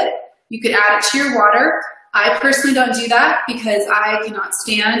out of it. You could add it to your water. I personally don't do that because I cannot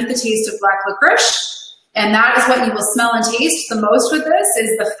stand the taste of black licorice. And that is what you will smell and taste the most with this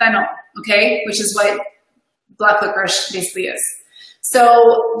is the fennel, okay? Which is what black licorice basically is.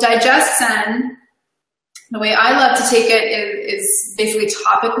 So Digest Zen The way I love to take it is basically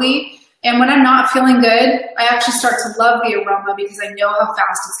topically. And when I'm not feeling good, I actually start to love the aroma because I know how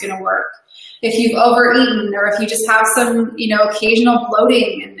fast it's going to work. If you've overeaten or if you just have some, occasional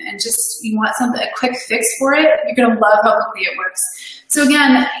bloating and just you want a quick fix for it, you're going to love how quickly it works. So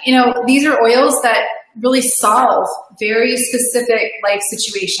again, these are oils that really solve very specific life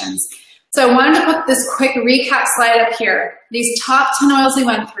situations. So I wanted to put this quick recap slide up here. These top 10 oils we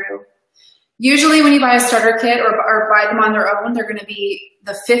went through. Usually when you buy a starter kit or buy them on their own, they're going to be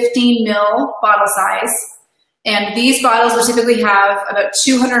the 15 ml bottle size. And these bottles will typically have about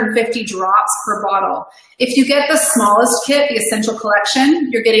 250 drops per bottle. If you get the smallest kit, the Essential Collection,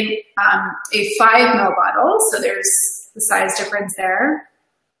 you're getting a 5 ml bottle. So there's the size difference there.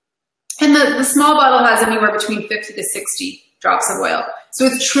 And the small bottle has anywhere between 50 to 60 drops of oil. So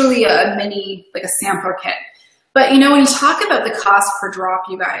it's truly a mini, like a sampler kit. But when you talk about the cost per drop,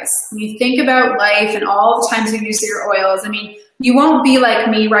 you guys, when you think about life and all the times you use your oils, you won't be like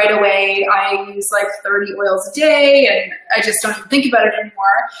me right away. I use like 30 oils a day and I just don't even think about it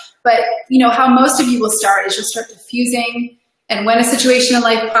anymore. But how most of you will start is you'll start diffusing. And when a situation in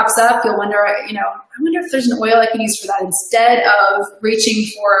life pops up, you'll wonder, I wonder if there's an oil I can use for that instead of reaching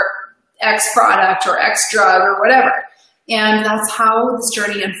for X product or X drug or whatever. And that's how this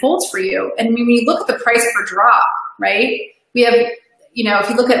journey unfolds for you. And when you look at the price per drop, right? We have, if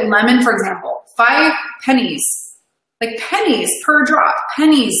you look at lemon, for example, 5 pennies, like pennies per drop,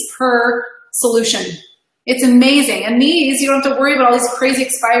 pennies per solution. It's amazing. And these, you don't have to worry about all these crazy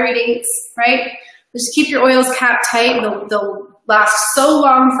expiry dates, right? Just keep your oils capped tight. They'll last so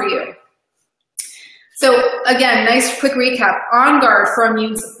long for you. So again, nice quick recap. On Guard for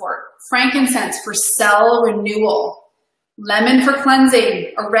immune support. Frankincense for cell renewal. Lemon for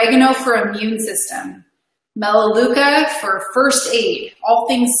cleansing, oregano for immune system, melaleuca for first aid, all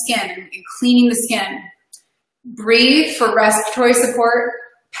things skin and cleaning the skin, breathe for respiratory support,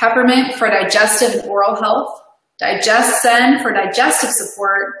 peppermint for digestive and oral health, DigestZen for digestive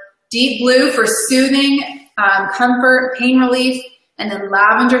support, deep blue for soothing, comfort, pain relief, and then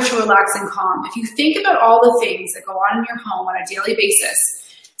lavender to relax and calm. If you think about all the things that go on in your home on a daily basis,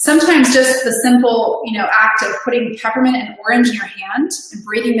 sometimes just the simple, act of putting peppermint and orange in your hand and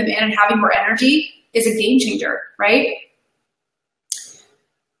breathing them in and having more energy is a game changer, right?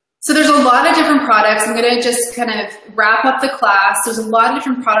 So there's a lot of different products. I'm going to just kind of wrap up the class. There's a lot of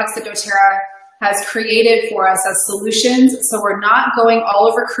different products that doTERRA has created for us as solutions. So we're not going all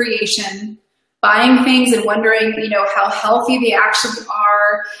over creation, buying things and wondering, how healthy they actually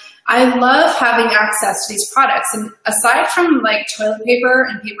are. I love having access to these products. And aside from like toilet paper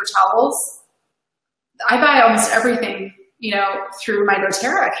and paper towels, I buy almost everything, through my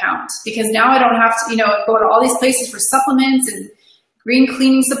doTERRA account because now I don't have to, go to all these places for supplements and green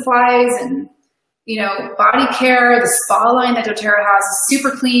cleaning supplies and, body care. The spa line that doTERRA has is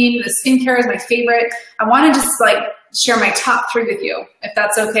super clean. The skincare is my favorite. I want to just share my top 3 with you, if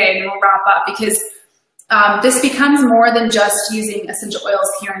that's okay. And we'll wrap up because this becomes more than just using essential oils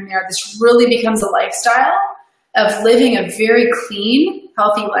here and there. This really becomes a lifestyle of living a very clean,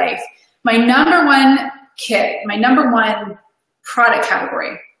 healthy life. My number one kit, my number one product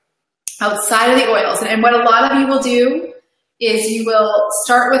category outside of the oils, and what a lot of you will do is you will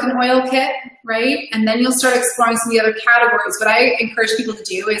start with an oil kit, right? And then you'll start exploring some of the other categories. What I encourage people to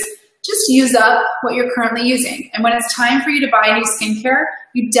do is just use up what you're currently using. And when it's time for you to buy new skincare,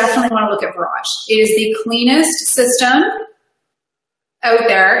 you definitely want to look at Barrage. It is the cleanest system out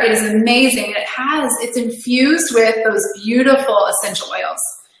there. It is amazing. It's infused with those beautiful essential oils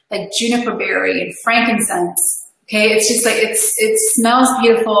like juniper berry and frankincense. Okay, it's just it smells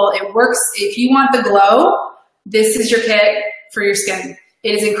beautiful. It works. If you want the glow, this is your kit for your skin.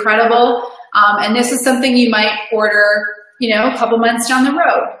 It is incredible. And this is something you might order, a couple months down the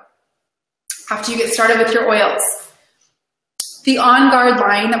road after you get started with your oils. The On Guard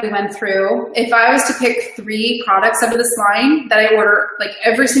line that we went through, if I was to pick 3 products out of this line that I order like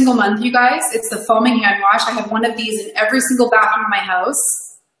every single month, you guys, it's the foaming hand wash. I have one of these in every single bathroom in my house.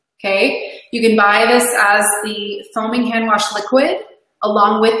 Okay. You can buy this as the foaming hand wash liquid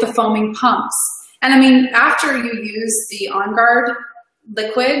along with the foaming pumps. And after you use the On Guard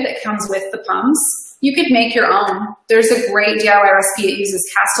liquid that comes with the pumps, you could make your own. There's a great DIY recipe. It uses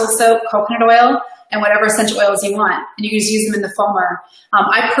castor soap, coconut oil, and whatever essential oils you want. And you can just use them in the foamer.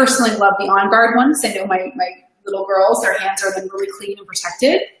 I personally love the On Guard ones. I know my little girls, their hands are then really clean and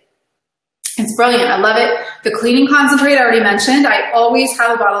protected. It's brilliant. I love it. The cleaning concentrate I already mentioned. I always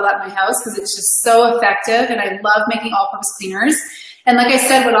have a bottle of that in my house because it's just so effective. And I love making all-purpose cleaners. And like I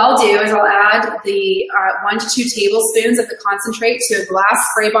said, what I'll do is I'll add the 1 to 2 tablespoons of the concentrate to a glass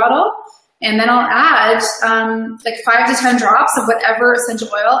spray bottle. And then I'll add like 5 to 10 drops of whatever essential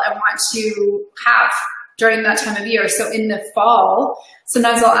oil I want to have during that time of year. So in the fall,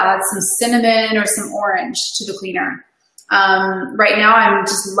 sometimes I'll add some cinnamon or some orange to the cleaner. Right now I'm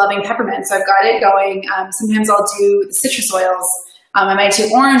just loving peppermint, so I've got it going. Sometimes I'll do the citrus oils. I might do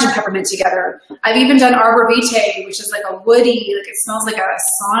orange and peppermint together. I've even done arbor vitae, which is like a woody, like it smells like a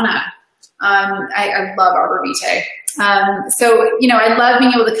sauna. I love arbor vitae. So, you know, I love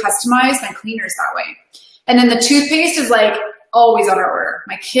being able to customize my cleaners that way. And then the toothpaste is like always on our order.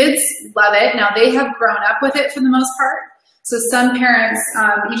 My kids love it. Now they have grown up with it for the most part. So some parents,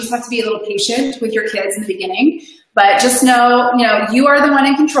 you just have to be a little patient with your kids in the beginning, but just know, you know, you are the one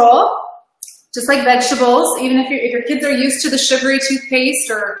in control, just like vegetables. Even if your kids are used to the sugary toothpaste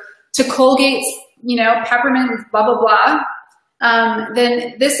or to Colgate's, you know, peppermint, blah, blah, blah,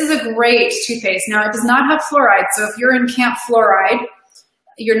 then this is a great toothpaste. Now it does not have fluoride. So if you're in camp fluoride,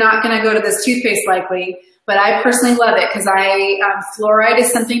 you're not going to go to this toothpaste likely, but I personally love it because fluoride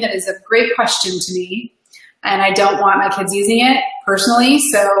is something that is a great question to me. And I don't want my kids using it personally.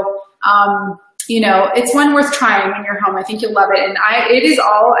 So, you know, it's one worth trying when you're home. I think you'll love it. And it is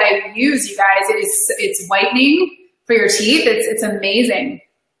all I use, you guys. It's whitening for your teeth. It's amazing.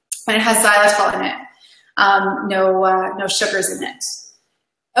 And it has xylitol in it. No sugars in it.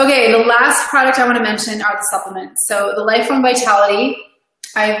 Okay. The last product I want to mention are the supplements. So the Lifelong Vitality,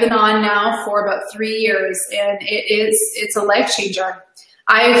 I've been on now for about 3 years, and it's a life changer.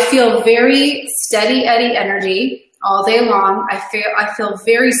 I feel very steady Eddie energy all day long. I feel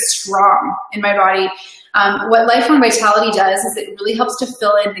very strong in my body. What Lifelong Vitality does is it really helps to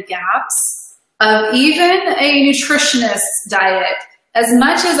fill in the gaps of even a nutritionist diet. As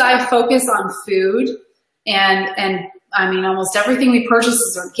much as I focus on food and I mean, almost everything we purchase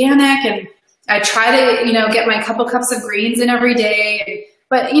is organic, and I try to, you know, get my couple cups of greens in every day.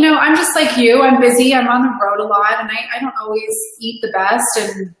 But, you know, I'm just like you. I'm busy. I'm on the road a lot, and I don't always eat the best.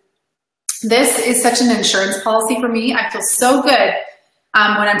 And this is such an insurance policy for me. I feel so good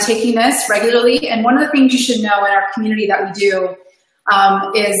when I'm taking this regularly. And one of the things you should know in our community that we do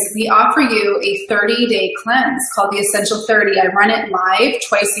is we offer you a 30-day cleanse called the Essential 30. I run it live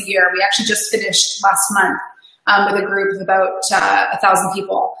twice a year. We actually just finished last month with a group of about 1,000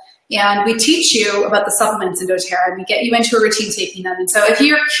 people. And we teach you about the supplements in doTERRA, and we get you into a routine taking them. And so if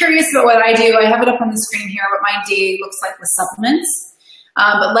you're curious about what I do, I have it up on the screen here, what my day looks like with supplements.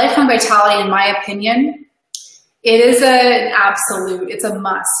 But Lifelong Vitality, in my opinion, it is an absolute, it's a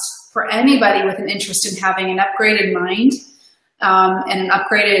must for anybody with an interest in having an upgraded mind and an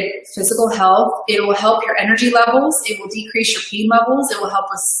upgraded physical health. It will help your energy levels. It will decrease your pain levels. It will help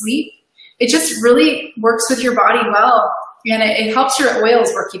with sleep. It just really works with your body well. And it helps your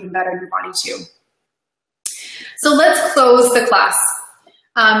oils work even better in your body too. So let's close the class.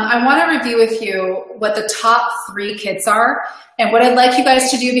 I want to review with you what the top 3 kits are and what I'd like you guys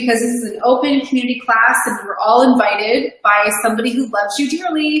to do, because this is an open community class and we're all invited by somebody who loves you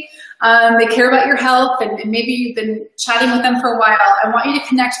dearly. They care about your health, and maybe you've been chatting with them for a while. I want you to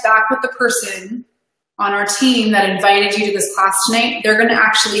connect back with the person on our team that invited you to this class tonight. They're going to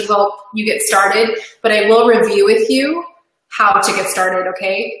actually help you get started, but I will review with you how to get started,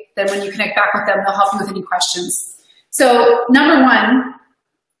 okay? Then when you connect back with them, they'll help you with any questions. So number 1,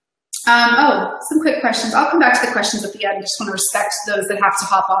 some quick questions. I'll come back to the questions at the end. I just want to respect those that have to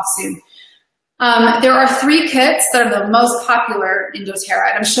hop off soon. There are 3 kits that are the most popular in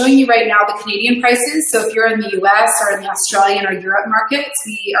doTERRA, and I'm showing you right now the Canadian prices. So if you're in the US or in the Australian or Europe markets,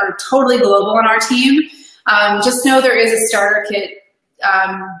 we are totally global on our team. Just know there is a starter kit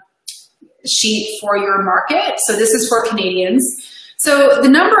sheet for your market. So this is for Canadians. So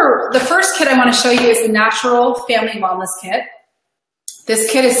the first kit I want to show you is the Natural Family Wellness Kit.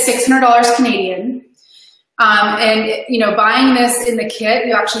 This kit is $600 Canadian. And you know, buying this in the kit,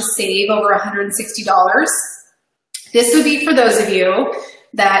 you actually save over $160. This would be for those of you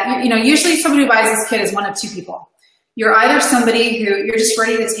that, you know, usually somebody who buys this kit is one of 2 people. You're either somebody who you're just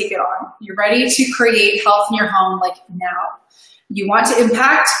ready to take it on. You're ready to create health in your home like now. You want to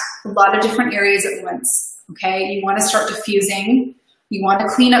impact a lot of different areas at once, okay? You want to start diffusing. You want to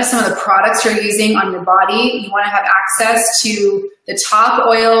clean up some of the products you're using on your body. You want to have access to the top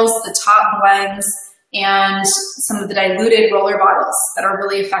oils, the top blends, and some of the diluted roller bottles that are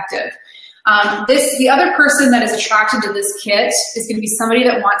really effective. The other person that is attracted to this kit is going to be somebody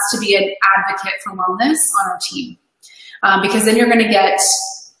that wants to be an advocate for wellness on our team. Because then you're going to get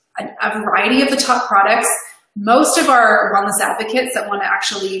a variety of the top products. Most of our wellness advocates that want to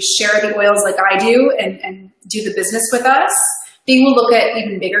actually share the oils like I do and do the business with us, they will look at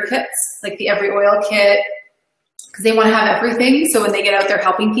even bigger kits, like the Every Oil Kit, because they want to have everything. So when they get out there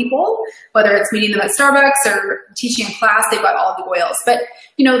helping people, whether it's meeting them at Starbucks or teaching in class, they've got all the oils. But,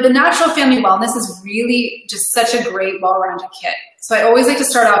 you know, the Natural Family Wellness is really just such a great, well-rounded kit. So I always like to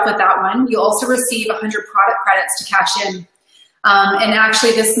start off with that one. You'll also receive 100 product credits to cash in. And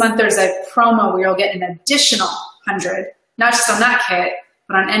actually this month there's a promo where you'll get an additional 100, not just on that kit,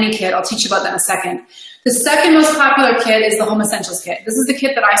 but on any kit. I'll teach you about that in a second. The second most popular kit is the Home Essentials kit. This is the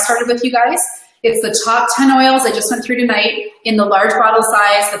kit that I started with, you guys. It's the top 10 oils I just went through tonight in the large bottle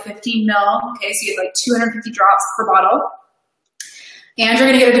size, the 15 ml. Okay, so you get like 250 drops per bottle. And you're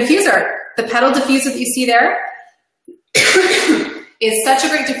gonna get a diffuser. The pedal diffuser that you see there is such a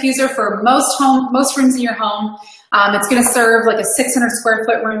great diffuser for most rooms in your home. It's gonna serve like a 600 square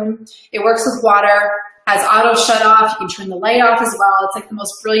foot room. It works with water, has auto shut off. You can turn the light off as well. It's like the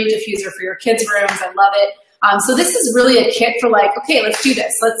most brilliant diffuser for your kids' rooms. I love it. So this is really a kit for like, okay, let's do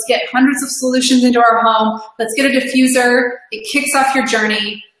this. Let's get hundreds of solutions into our home. Let's get a diffuser. It kicks off your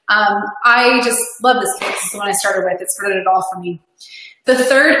journey. I just love this kit. This is the one I started with. It started it all for me. The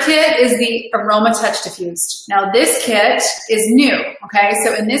third kit is the Aroma Touch Diffused. Now this kit is new, okay?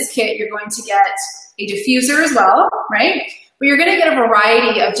 So in this kit, you're going to get a diffuser as well, right? But you're gonna get a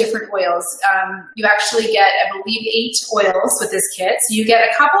variety of different oils. You actually get, I believe, 8 oils with this kit. So you get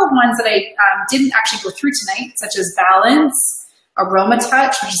a couple of ones that I didn't actually go through tonight, such as Balance, Aroma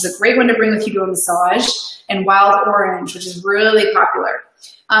Touch, which is a great one to bring with you to a massage, and Wild Orange, which is really popular.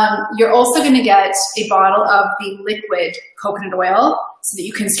 You're also gonna get a bottle of the liquid coconut oil so that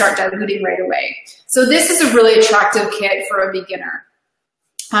you can start diluting right away. So this is a really attractive kit for a beginner.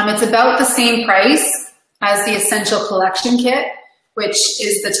 It's about the same price as the Essential Collection Kit, which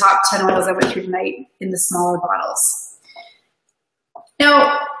is the top 10 oils I went through tonight in the smaller bottles.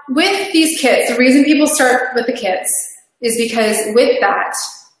 Now, with these kits, the reason people start with the kits is because with that,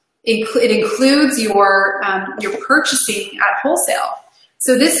 it includes your purchasing at wholesale.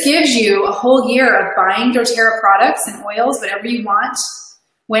 So this gives you a whole year of buying doTERRA products and oils, whatever you want,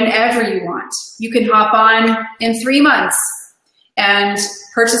 whenever you want. You can hop on in 3 months and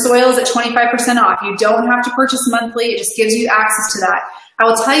purchase oils at 25% off. You don't have to purchase monthly. It just gives you access to that. I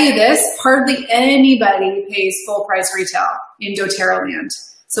will tell you this, hardly anybody pays full price retail in doTERRA land.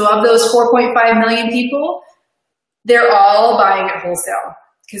 So of those 4.5 million people, they're all buying at wholesale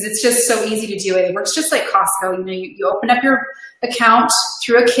because it's just so easy to do it. It works just like Costco. You know, you open up your account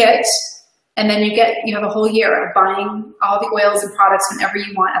through a kit, and then you have a whole year of buying all the oils and products whenever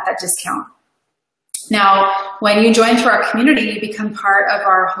you want at that discount. Now, when you join through our community, you become part of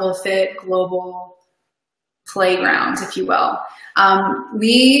our Whole Fit global playground, if you will.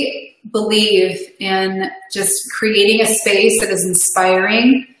 We believe in just creating a space that is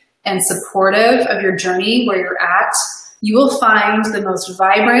inspiring and supportive of your journey where you're at. You will find the most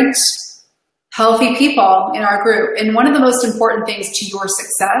vibrant, healthy people in our group. And one of the most important things to your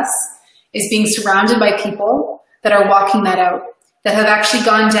success is being surrounded by people that are walking that out, that have actually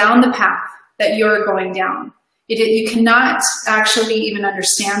gone down the path that you're going down. You cannot actually even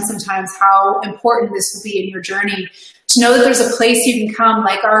understand sometimes how important this will be in your journey. To know that there's a place you can come,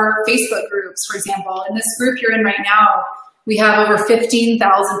 like our Facebook groups, for example. In this group you're in right now, we have over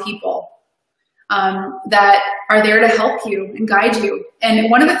 15,000 people that are there to help you and guide you.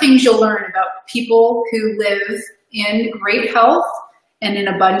 And one of the things you'll learn about people who live in great health and in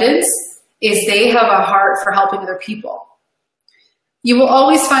abundance is they have a heart for helping other people. You will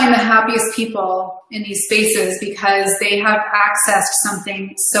always find the happiest people in these spaces because they have access to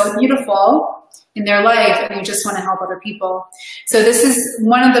something so beautiful in their life and they just want to help other people. So this is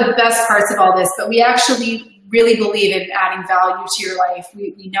one of the best parts of all this, but we actually really believe in adding value to your life.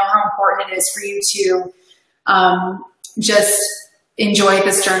 We know how important it is for you to just enjoy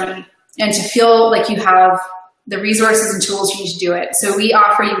this journey and to feel like you have the resources and tools you need to do it. So we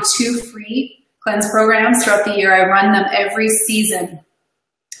offer you 2 free cleanse programs throughout the year. I run them every season.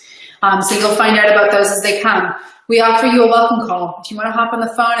 So you'll find out about those as they come. We offer you a welcome call. If you want to hop on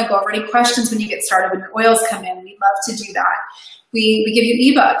the phone and go over any questions when you get started, when your oils come in, we'd love to do that. We give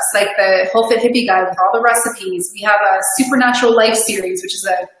you ebooks like the Whole Fit Hippie Guide with all the recipes. We have a Supernatural Life series, which is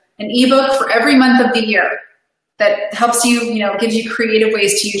an ebook for every month of the year that helps you, gives you creative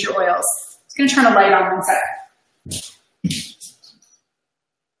ways to use your oils. I'm just going to turn a light on one sec.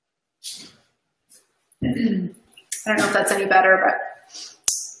 I don't know if that's any better, but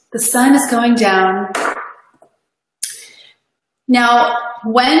the sun is going down. Now,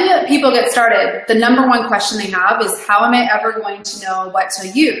 when people get started, the number one question they have is, how am I ever going to know what to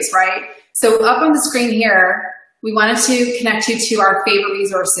use, right? So up on the screen here, we wanted to connect you to our favorite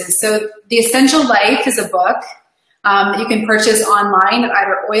resources. So The Essential Life is a book. You can purchase online at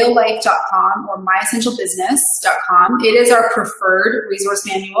either oillife.com or myessentialbusiness.com. It is our preferred resource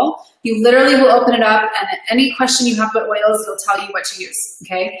manual. You literally will open it up, and any question you have about oils, it'll tell you what to use,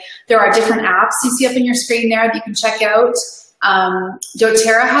 okay? There are different apps you see up in your screen there that you can check out.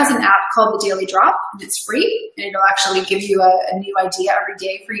 doTERRA has an app called the Daily Drop, and it's free, and it'll actually give you a new idea every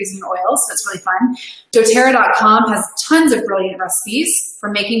day for using oils, so it's really fun. doTERRA.com has tons of brilliant recipes for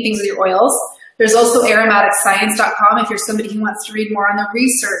making things with your oils. There's also aromaticscience.com if you're somebody who wants to read more on the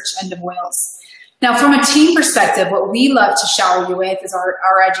research end of oils. Now, from a team perspective, what we love to shower you with is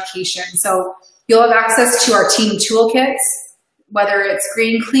our education. So you'll have access to our team toolkits, whether it's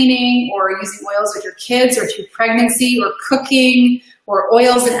green cleaning or using oils with your kids or through pregnancy or cooking or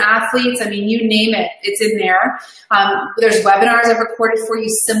oils and athletes. I mean, you name it, it's in there. There's webinars I've recorded for you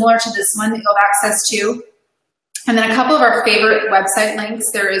similar to this one that you'll have access to. And then a couple of our favorite website links.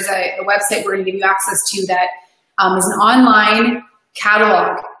 There is a website we're going to give you access to that is an online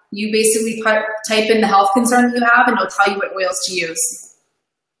catalog. You basically type in the health concern that you have, and it'll tell you what oils to use.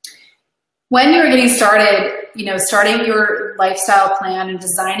 When you're getting started, starting your lifestyle plan and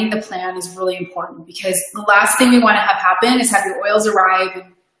designing the plan is really important, because the last thing we want to have happen is have your oils arrive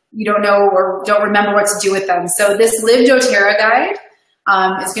and you don't know or don't remember what to do with them. So this Live doTERRA guide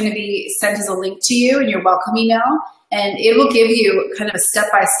is going to be sent as a link to you in your welcome email, and it will give you kind of a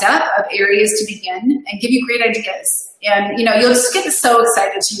step-by-step of areas to begin and give you great ideas. And you'll just get so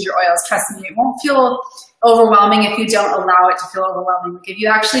excited to use your oils. Trust me, it won't feel overwhelming if you don't allow it to feel overwhelming. If you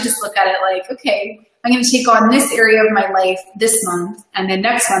actually just look at it like, okay, I'm going to take on this area of my life this month, and then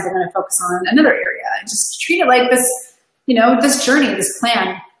next month I'm going to focus on another area, and just treat it like this, this journey, this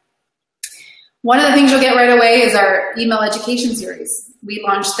plan. One of the things you'll get right away is our email education series. We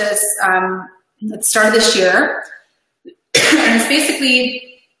launched this at the start of this year, and it's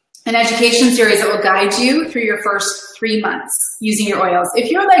basically an education series that will guide you through your first 3 months using your oils. If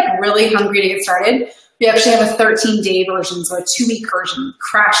you're like really hungry to get started, we actually have a 13-day version, so a 2-week version,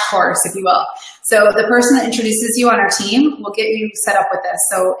 crash course, if you will. So the person that introduces you on our team will get you set up with this.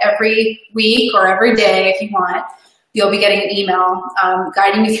 So every week or every day, if you want, you'll be getting an email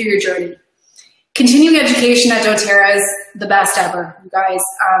guiding you through your journey. Continuing education at doTERRA is the best ever, you guys.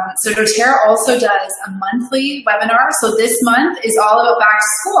 So doTERRA also does a monthly webinar. So this month is all about back to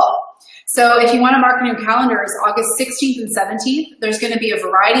school. So if you want to mark on your calendars, August 16th and 17th, there's going to be a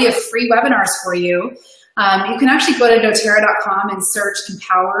variety of free webinars for you. You can actually go to doTERRA.com and search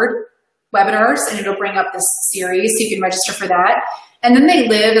Empowered Webinars, and it'll bring up this series, so you can register for that. And then they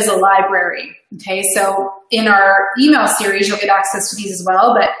live as a library, okay? So in our email series, you'll get access to these as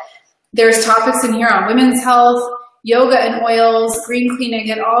well, but there's topics in here on women's health, yoga and oils, green cleaning,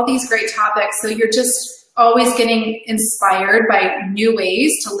 and all these great topics. So you're just always getting inspired by new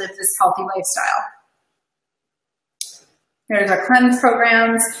ways to live this healthy lifestyle. There's our cleanse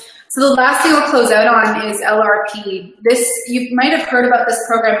programs. So the last thing we'll close out on is LRP. This, you might have heard about this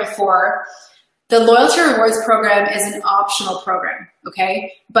program before. The Loyalty Rewards program is an optional program,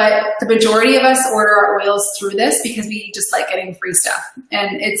 okay? But the majority of us order our oils through this because we just like getting free stuff.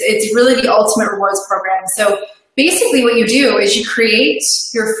 And it's really the ultimate rewards program. So basically what you do is you create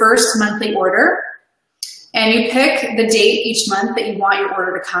your first monthly order, and you pick the date each month that you want your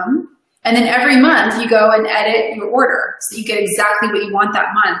order to come. And then every month you go and edit your order so you get exactly what you want that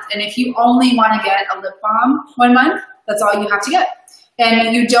month. And if you only want to get a lip balm one month, that's all you have to get.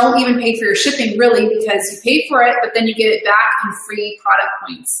 And you don't even pay for your shipping really, because you pay for it, but then you get it back in free product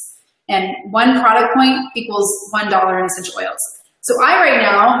points. And one product point equals $1 in essential oils. So I right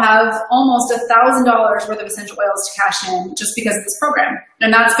now have almost $1,000 worth of essential oils to cash in just because of this program.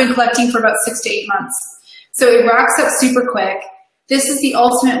 And that's been collecting for about 6 to 8 months. So it racks up super quick. This is the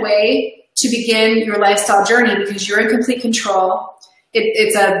ultimate way to begin your lifestyle journey because you're in complete control.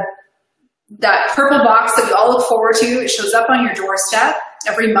 It's that purple box that we all look forward to. It shows up on your doorstep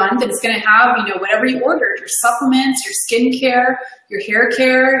every month, and it's going to have, whatever you ordered, your supplements, your skincare, your hair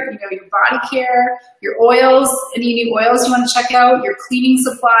care, your body care, your oils, any new oils you want to check out, your cleaning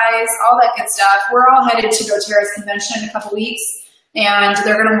supplies, all that good stuff. We're all headed to doTERRA's convention in a couple weeks, and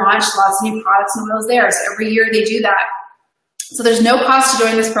they're going to launch lots of new products and oils there. So every year they do that. So there's no cost to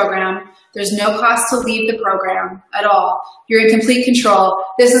join this program. There's no cost to leave the program at all. You're in complete control.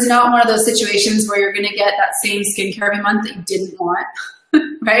 This is not one of those situations where you're going to get that same skincare every month that you didn't want,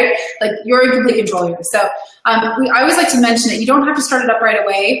 right? Like, you're in complete control here. So I always like to mention that you don't have to start it up right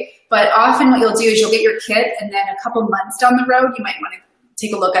away, but often what you'll do is you'll get your kit, and then a couple months down the road, you might want to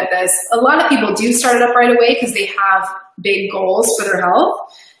take a look at this. A lot of people do start it up right away because they have big goals for their health,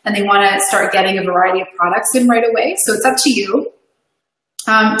 and they want to start getting a variety of products in right away. So it's up to you.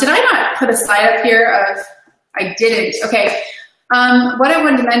 Did I not put a slide up here of I didn't. Okay. What I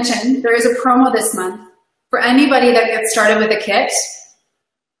wanted to mention, there is a promo this month for anybody that gets started with a kit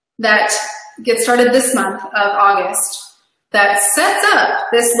that gets started this month of August that sets up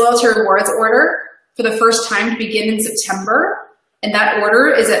this loyalty rewards order for the first time to begin in September. And that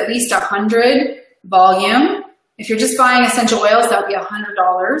order is at least 100 volume. If you're just buying essential oils, that would be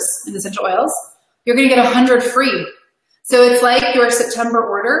 $100 in essential oils. You're going to get 100 free. So it's like your September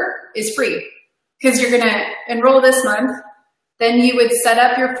order is free because you're going to enroll this month. Then you would set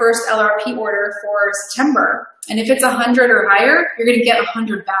up your first LRP order for September. And if it's 100 or higher, you're going to get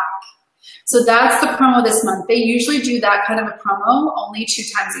 100 back. So that's the promo this month. They usually do that kind of a promo only 2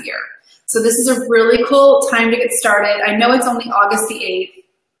 times a year. So this is a really cool time to get started. I know it's only August the 8th.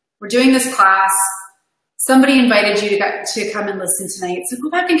 We're doing this class. Somebody invited you to come and listen tonight. So go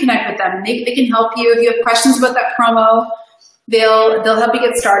back and connect with them. They can help you. If you have questions about that promo, they'll help you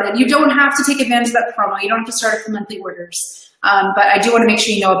get started. You don't have to take advantage of that promo. You don't have to start it for monthly orders. But I do want to make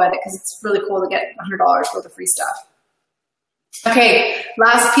sure you know about it because it's really cool to get $100 worth of free stuff. Okay,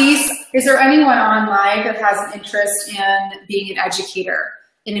 last piece. Is there anyone on live that has an interest in being an educator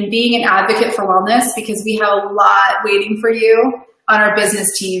and in being an advocate for wellness? Because we have a lot waiting for you on our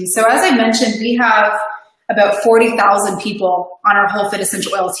business team. So as I mentioned, we have about 40,000 people on our Whole Fit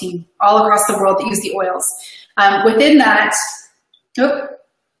Essential Oil team all across the world that use the oils. Within that,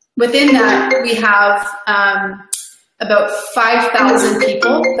 we have about 5,000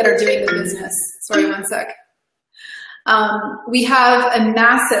 people that are doing the business. Sorry, one sec. We have a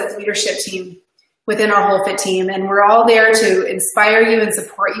massive leadership team within our Whole Fit team, and we're all there to inspire you and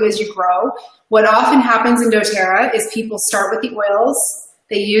support you as you grow. What often happens in doTERRA is people start with the oils,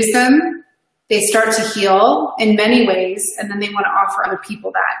 they use them, they start to heal in many ways, and then they want to offer other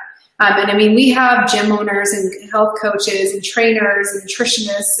people that. And I mean, we have gym owners and health coaches and trainers and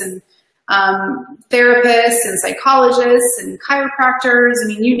nutritionists and therapists and psychologists and chiropractors. I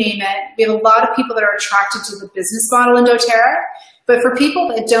mean, you name it. We have a lot of people that are attracted to the business model in doTERRA. But for people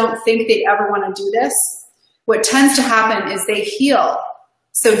that don't think they ever want to do this, what tends to happen is they heal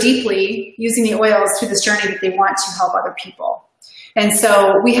so deeply using the oils through this journey that they want to help other people. And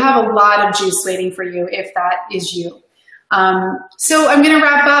so we have a lot of juice waiting for you if that is you. So I'm going to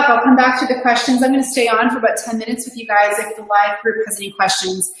wrap up. I'll come back to the questions. I'm going to stay on for about 10 minutes with you guys if the live group has any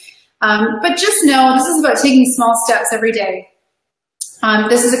questions. But just know this is about taking small steps every day.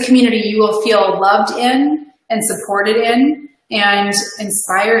 This is a community you will feel loved in and supported in and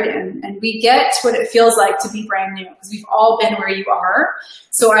inspired in. And we get what it feels like to be brand new because we've all been where you are.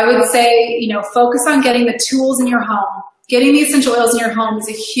 So I would say, focus on getting the tools in your home. Getting the essential oils in your home is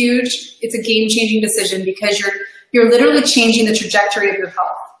it's a game-changing decision because you're literally changing the trajectory of your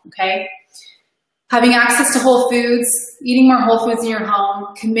health, okay? Having access to whole foods, eating more whole foods in your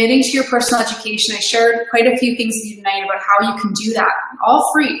home, committing to your personal education. I shared quite a few things with you tonight about how you can do that, all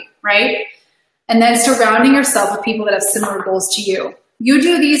free, right? And then surrounding yourself with people that have similar goals to you. You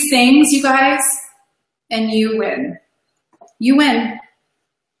do these things, you guys, and you win. You win.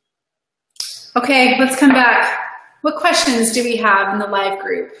 Okay, let's come back. What questions do we have in the live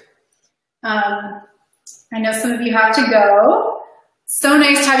group? I know some of you have to go. So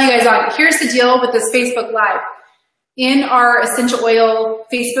nice to have you guys on. Here's the deal with this Facebook Live. In our essential oil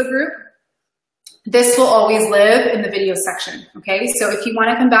Facebook group, this will always live in the video section, okay? So if you want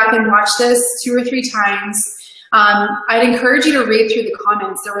to come back and watch this 2 or 3 times, I'd encourage you to read through the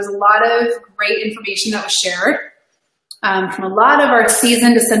comments. There was a lot of great information that was shared from a lot of our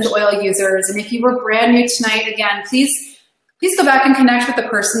seasoned essential oil users. And if you were brand new tonight, again, please go back and connect with the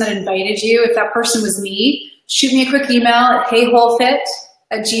person that invited you. If that person was me, shoot me a quick email at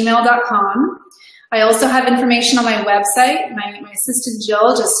heywholefit@gmail.com. I also have information on my website. My assistant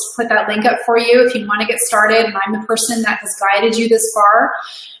Jill just put that link up for you if you want to get started and I'm the person that has guided you this far.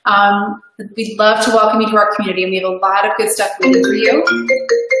 We'd love to welcome you to our community and we have a lot of good stuff waiting for you.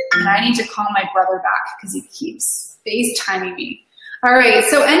 And I need to call my brother back because he keeps FaceTiming me. All right,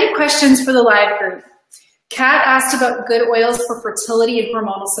 so any questions for the live group? Kat asked about good oils for fertility and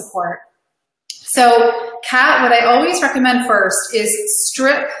hormonal support. So Kat, what I always recommend first is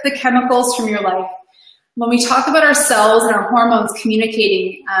strip the chemicals from your life. When we talk about our cells and our hormones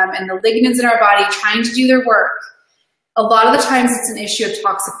communicating and the lignins in our body trying to do their work, a lot of the times it's an issue of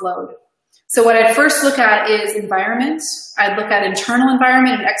toxic load. So what I'd first look at is environment. I'd look at internal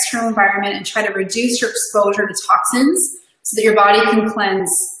environment and external environment and try to reduce your exposure to toxins so that your body can cleanse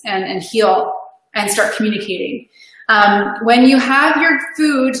and heal and start communicating. When you have your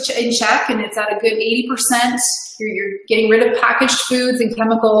food in check and it's at a good 80%, you're getting rid of packaged foods and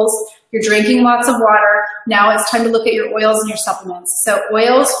chemicals, you're drinking lots of water, now it's time to look at your oils and your supplements. So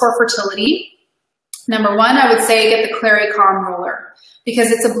oils for fertility, Number one, I would say get the Clary Calm Roller,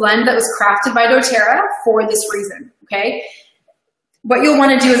 because it's a blend that was crafted by doTERRA for this reason, okay? What you'll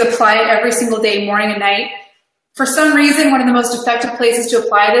want to do is apply it every single day, morning and night. For some reason, one of the most effective places to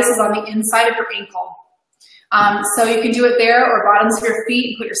apply this is on the inside of your ankle. So you can do it there or bottoms of your feet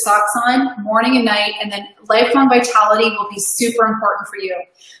and put your socks on morning and night, and then lifelong vitality will be super important for you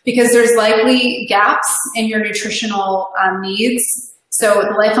because there's likely gaps in your nutritional needs. So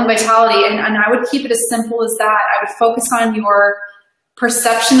the lifelong vitality, and I would keep it as simple as that. I would focus on your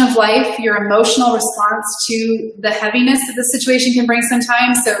perception of life, your emotional response to the heaviness that the situation can bring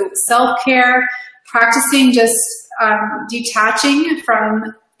sometimes. So self-care, practicing just detaching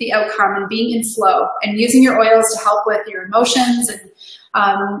from the outcome and being in flow and using your oils to help with your emotions.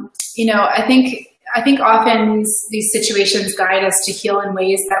 And, you know, I think often these situations guide us to heal in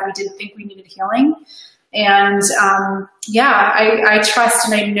ways that we didn't think we needed healing. And yeah, I trust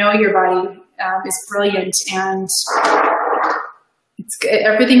and I know your body is brilliant, and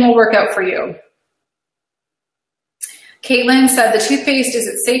everything will work out for you. Caitlin said, the toothpaste, is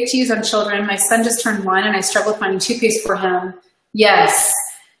it safe to use on children? My son just turned 1 and I struggle finding toothpaste for him. Yes.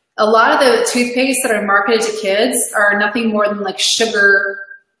 A lot of the toothpaste that are marketed to kids are nothing more than like sugar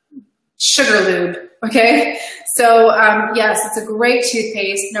lube, okay? So yes, it's a great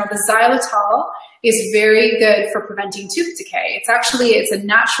toothpaste. Now the xylitol is very good for preventing tooth decay. It's a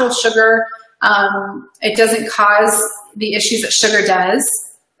natural sugar. It doesn't cause the issues that sugar does,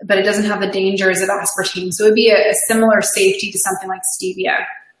 but it doesn't have the dangers of aspartame. So it would be a similar safety to something like stevia.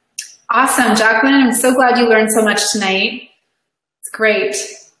 Awesome, Jacqueline. I'm so glad you learned so much tonight. It's great.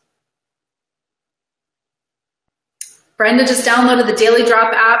 Brenda just downloaded the Daily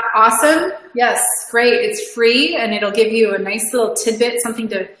Drop app. Awesome. Yes, great. It's free and it'll give you a nice little tidbit, something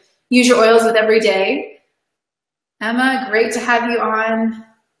to use your oils with every day. Emma, great to have you on.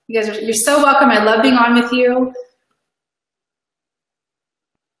 You're so welcome. I love being on with you.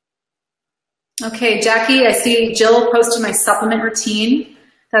 Okay, Jackie, I see Jill posted my supplement routine.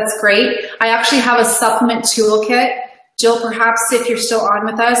 That's great. I actually have a supplement toolkit. Jill, perhaps if you're still on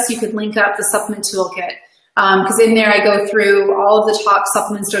with us, you could link up the supplement toolkit. Because in there I go through all of the top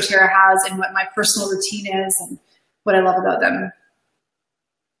supplements doTERRA has and what my personal routine is and what I love about them.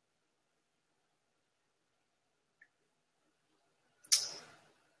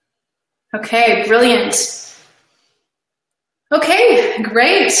 Okay, brilliant. Okay,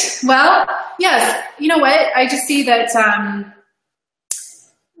 great. Well, yes, you know what? I just see that,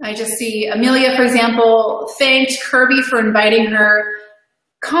 I just see Amelia, for example, thanked Kirby for inviting her.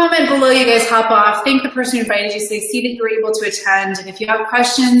 Comment below, you guys hop off. Thank the person who invited you so they see that you were able to attend. And if you have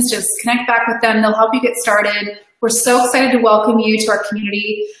questions, just connect back with them. They'll help you get started. We're so excited to welcome you to our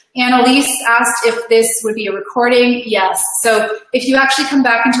community. Annalise asked if this would be a recording. Yes. So if you actually come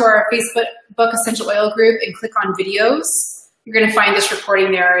back into our Facebook Essential Oil group and click on videos, you're going to find this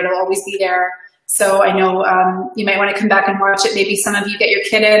recording there. It'll always be there. So I know you might want to come back and watch it. Maybe some of you get your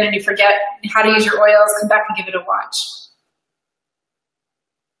kid in and you forget how to use your oils. Come back and give it a watch.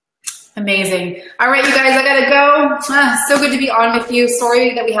 Amazing. All right, you guys, I gotta go. So good to be on with you.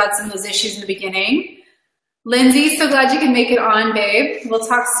 Sorry that we had some of those issues in the beginning. Lindsay, so glad you can make it on, babe. We'll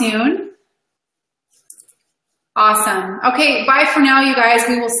talk soon. Awesome. Okay, bye for now, you guys.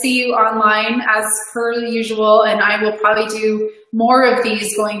 We will see you online as per usual, and I will probably do more of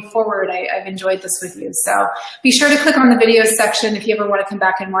these going forward. I've enjoyed this with you. So be sure to click on the videos section if you ever want to come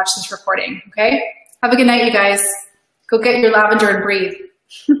back and watch this recording, okay? Have a good night, you guys. Go get your lavender and breathe.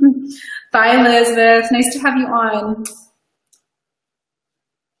 Bye, Elizabeth. Nice to have you on.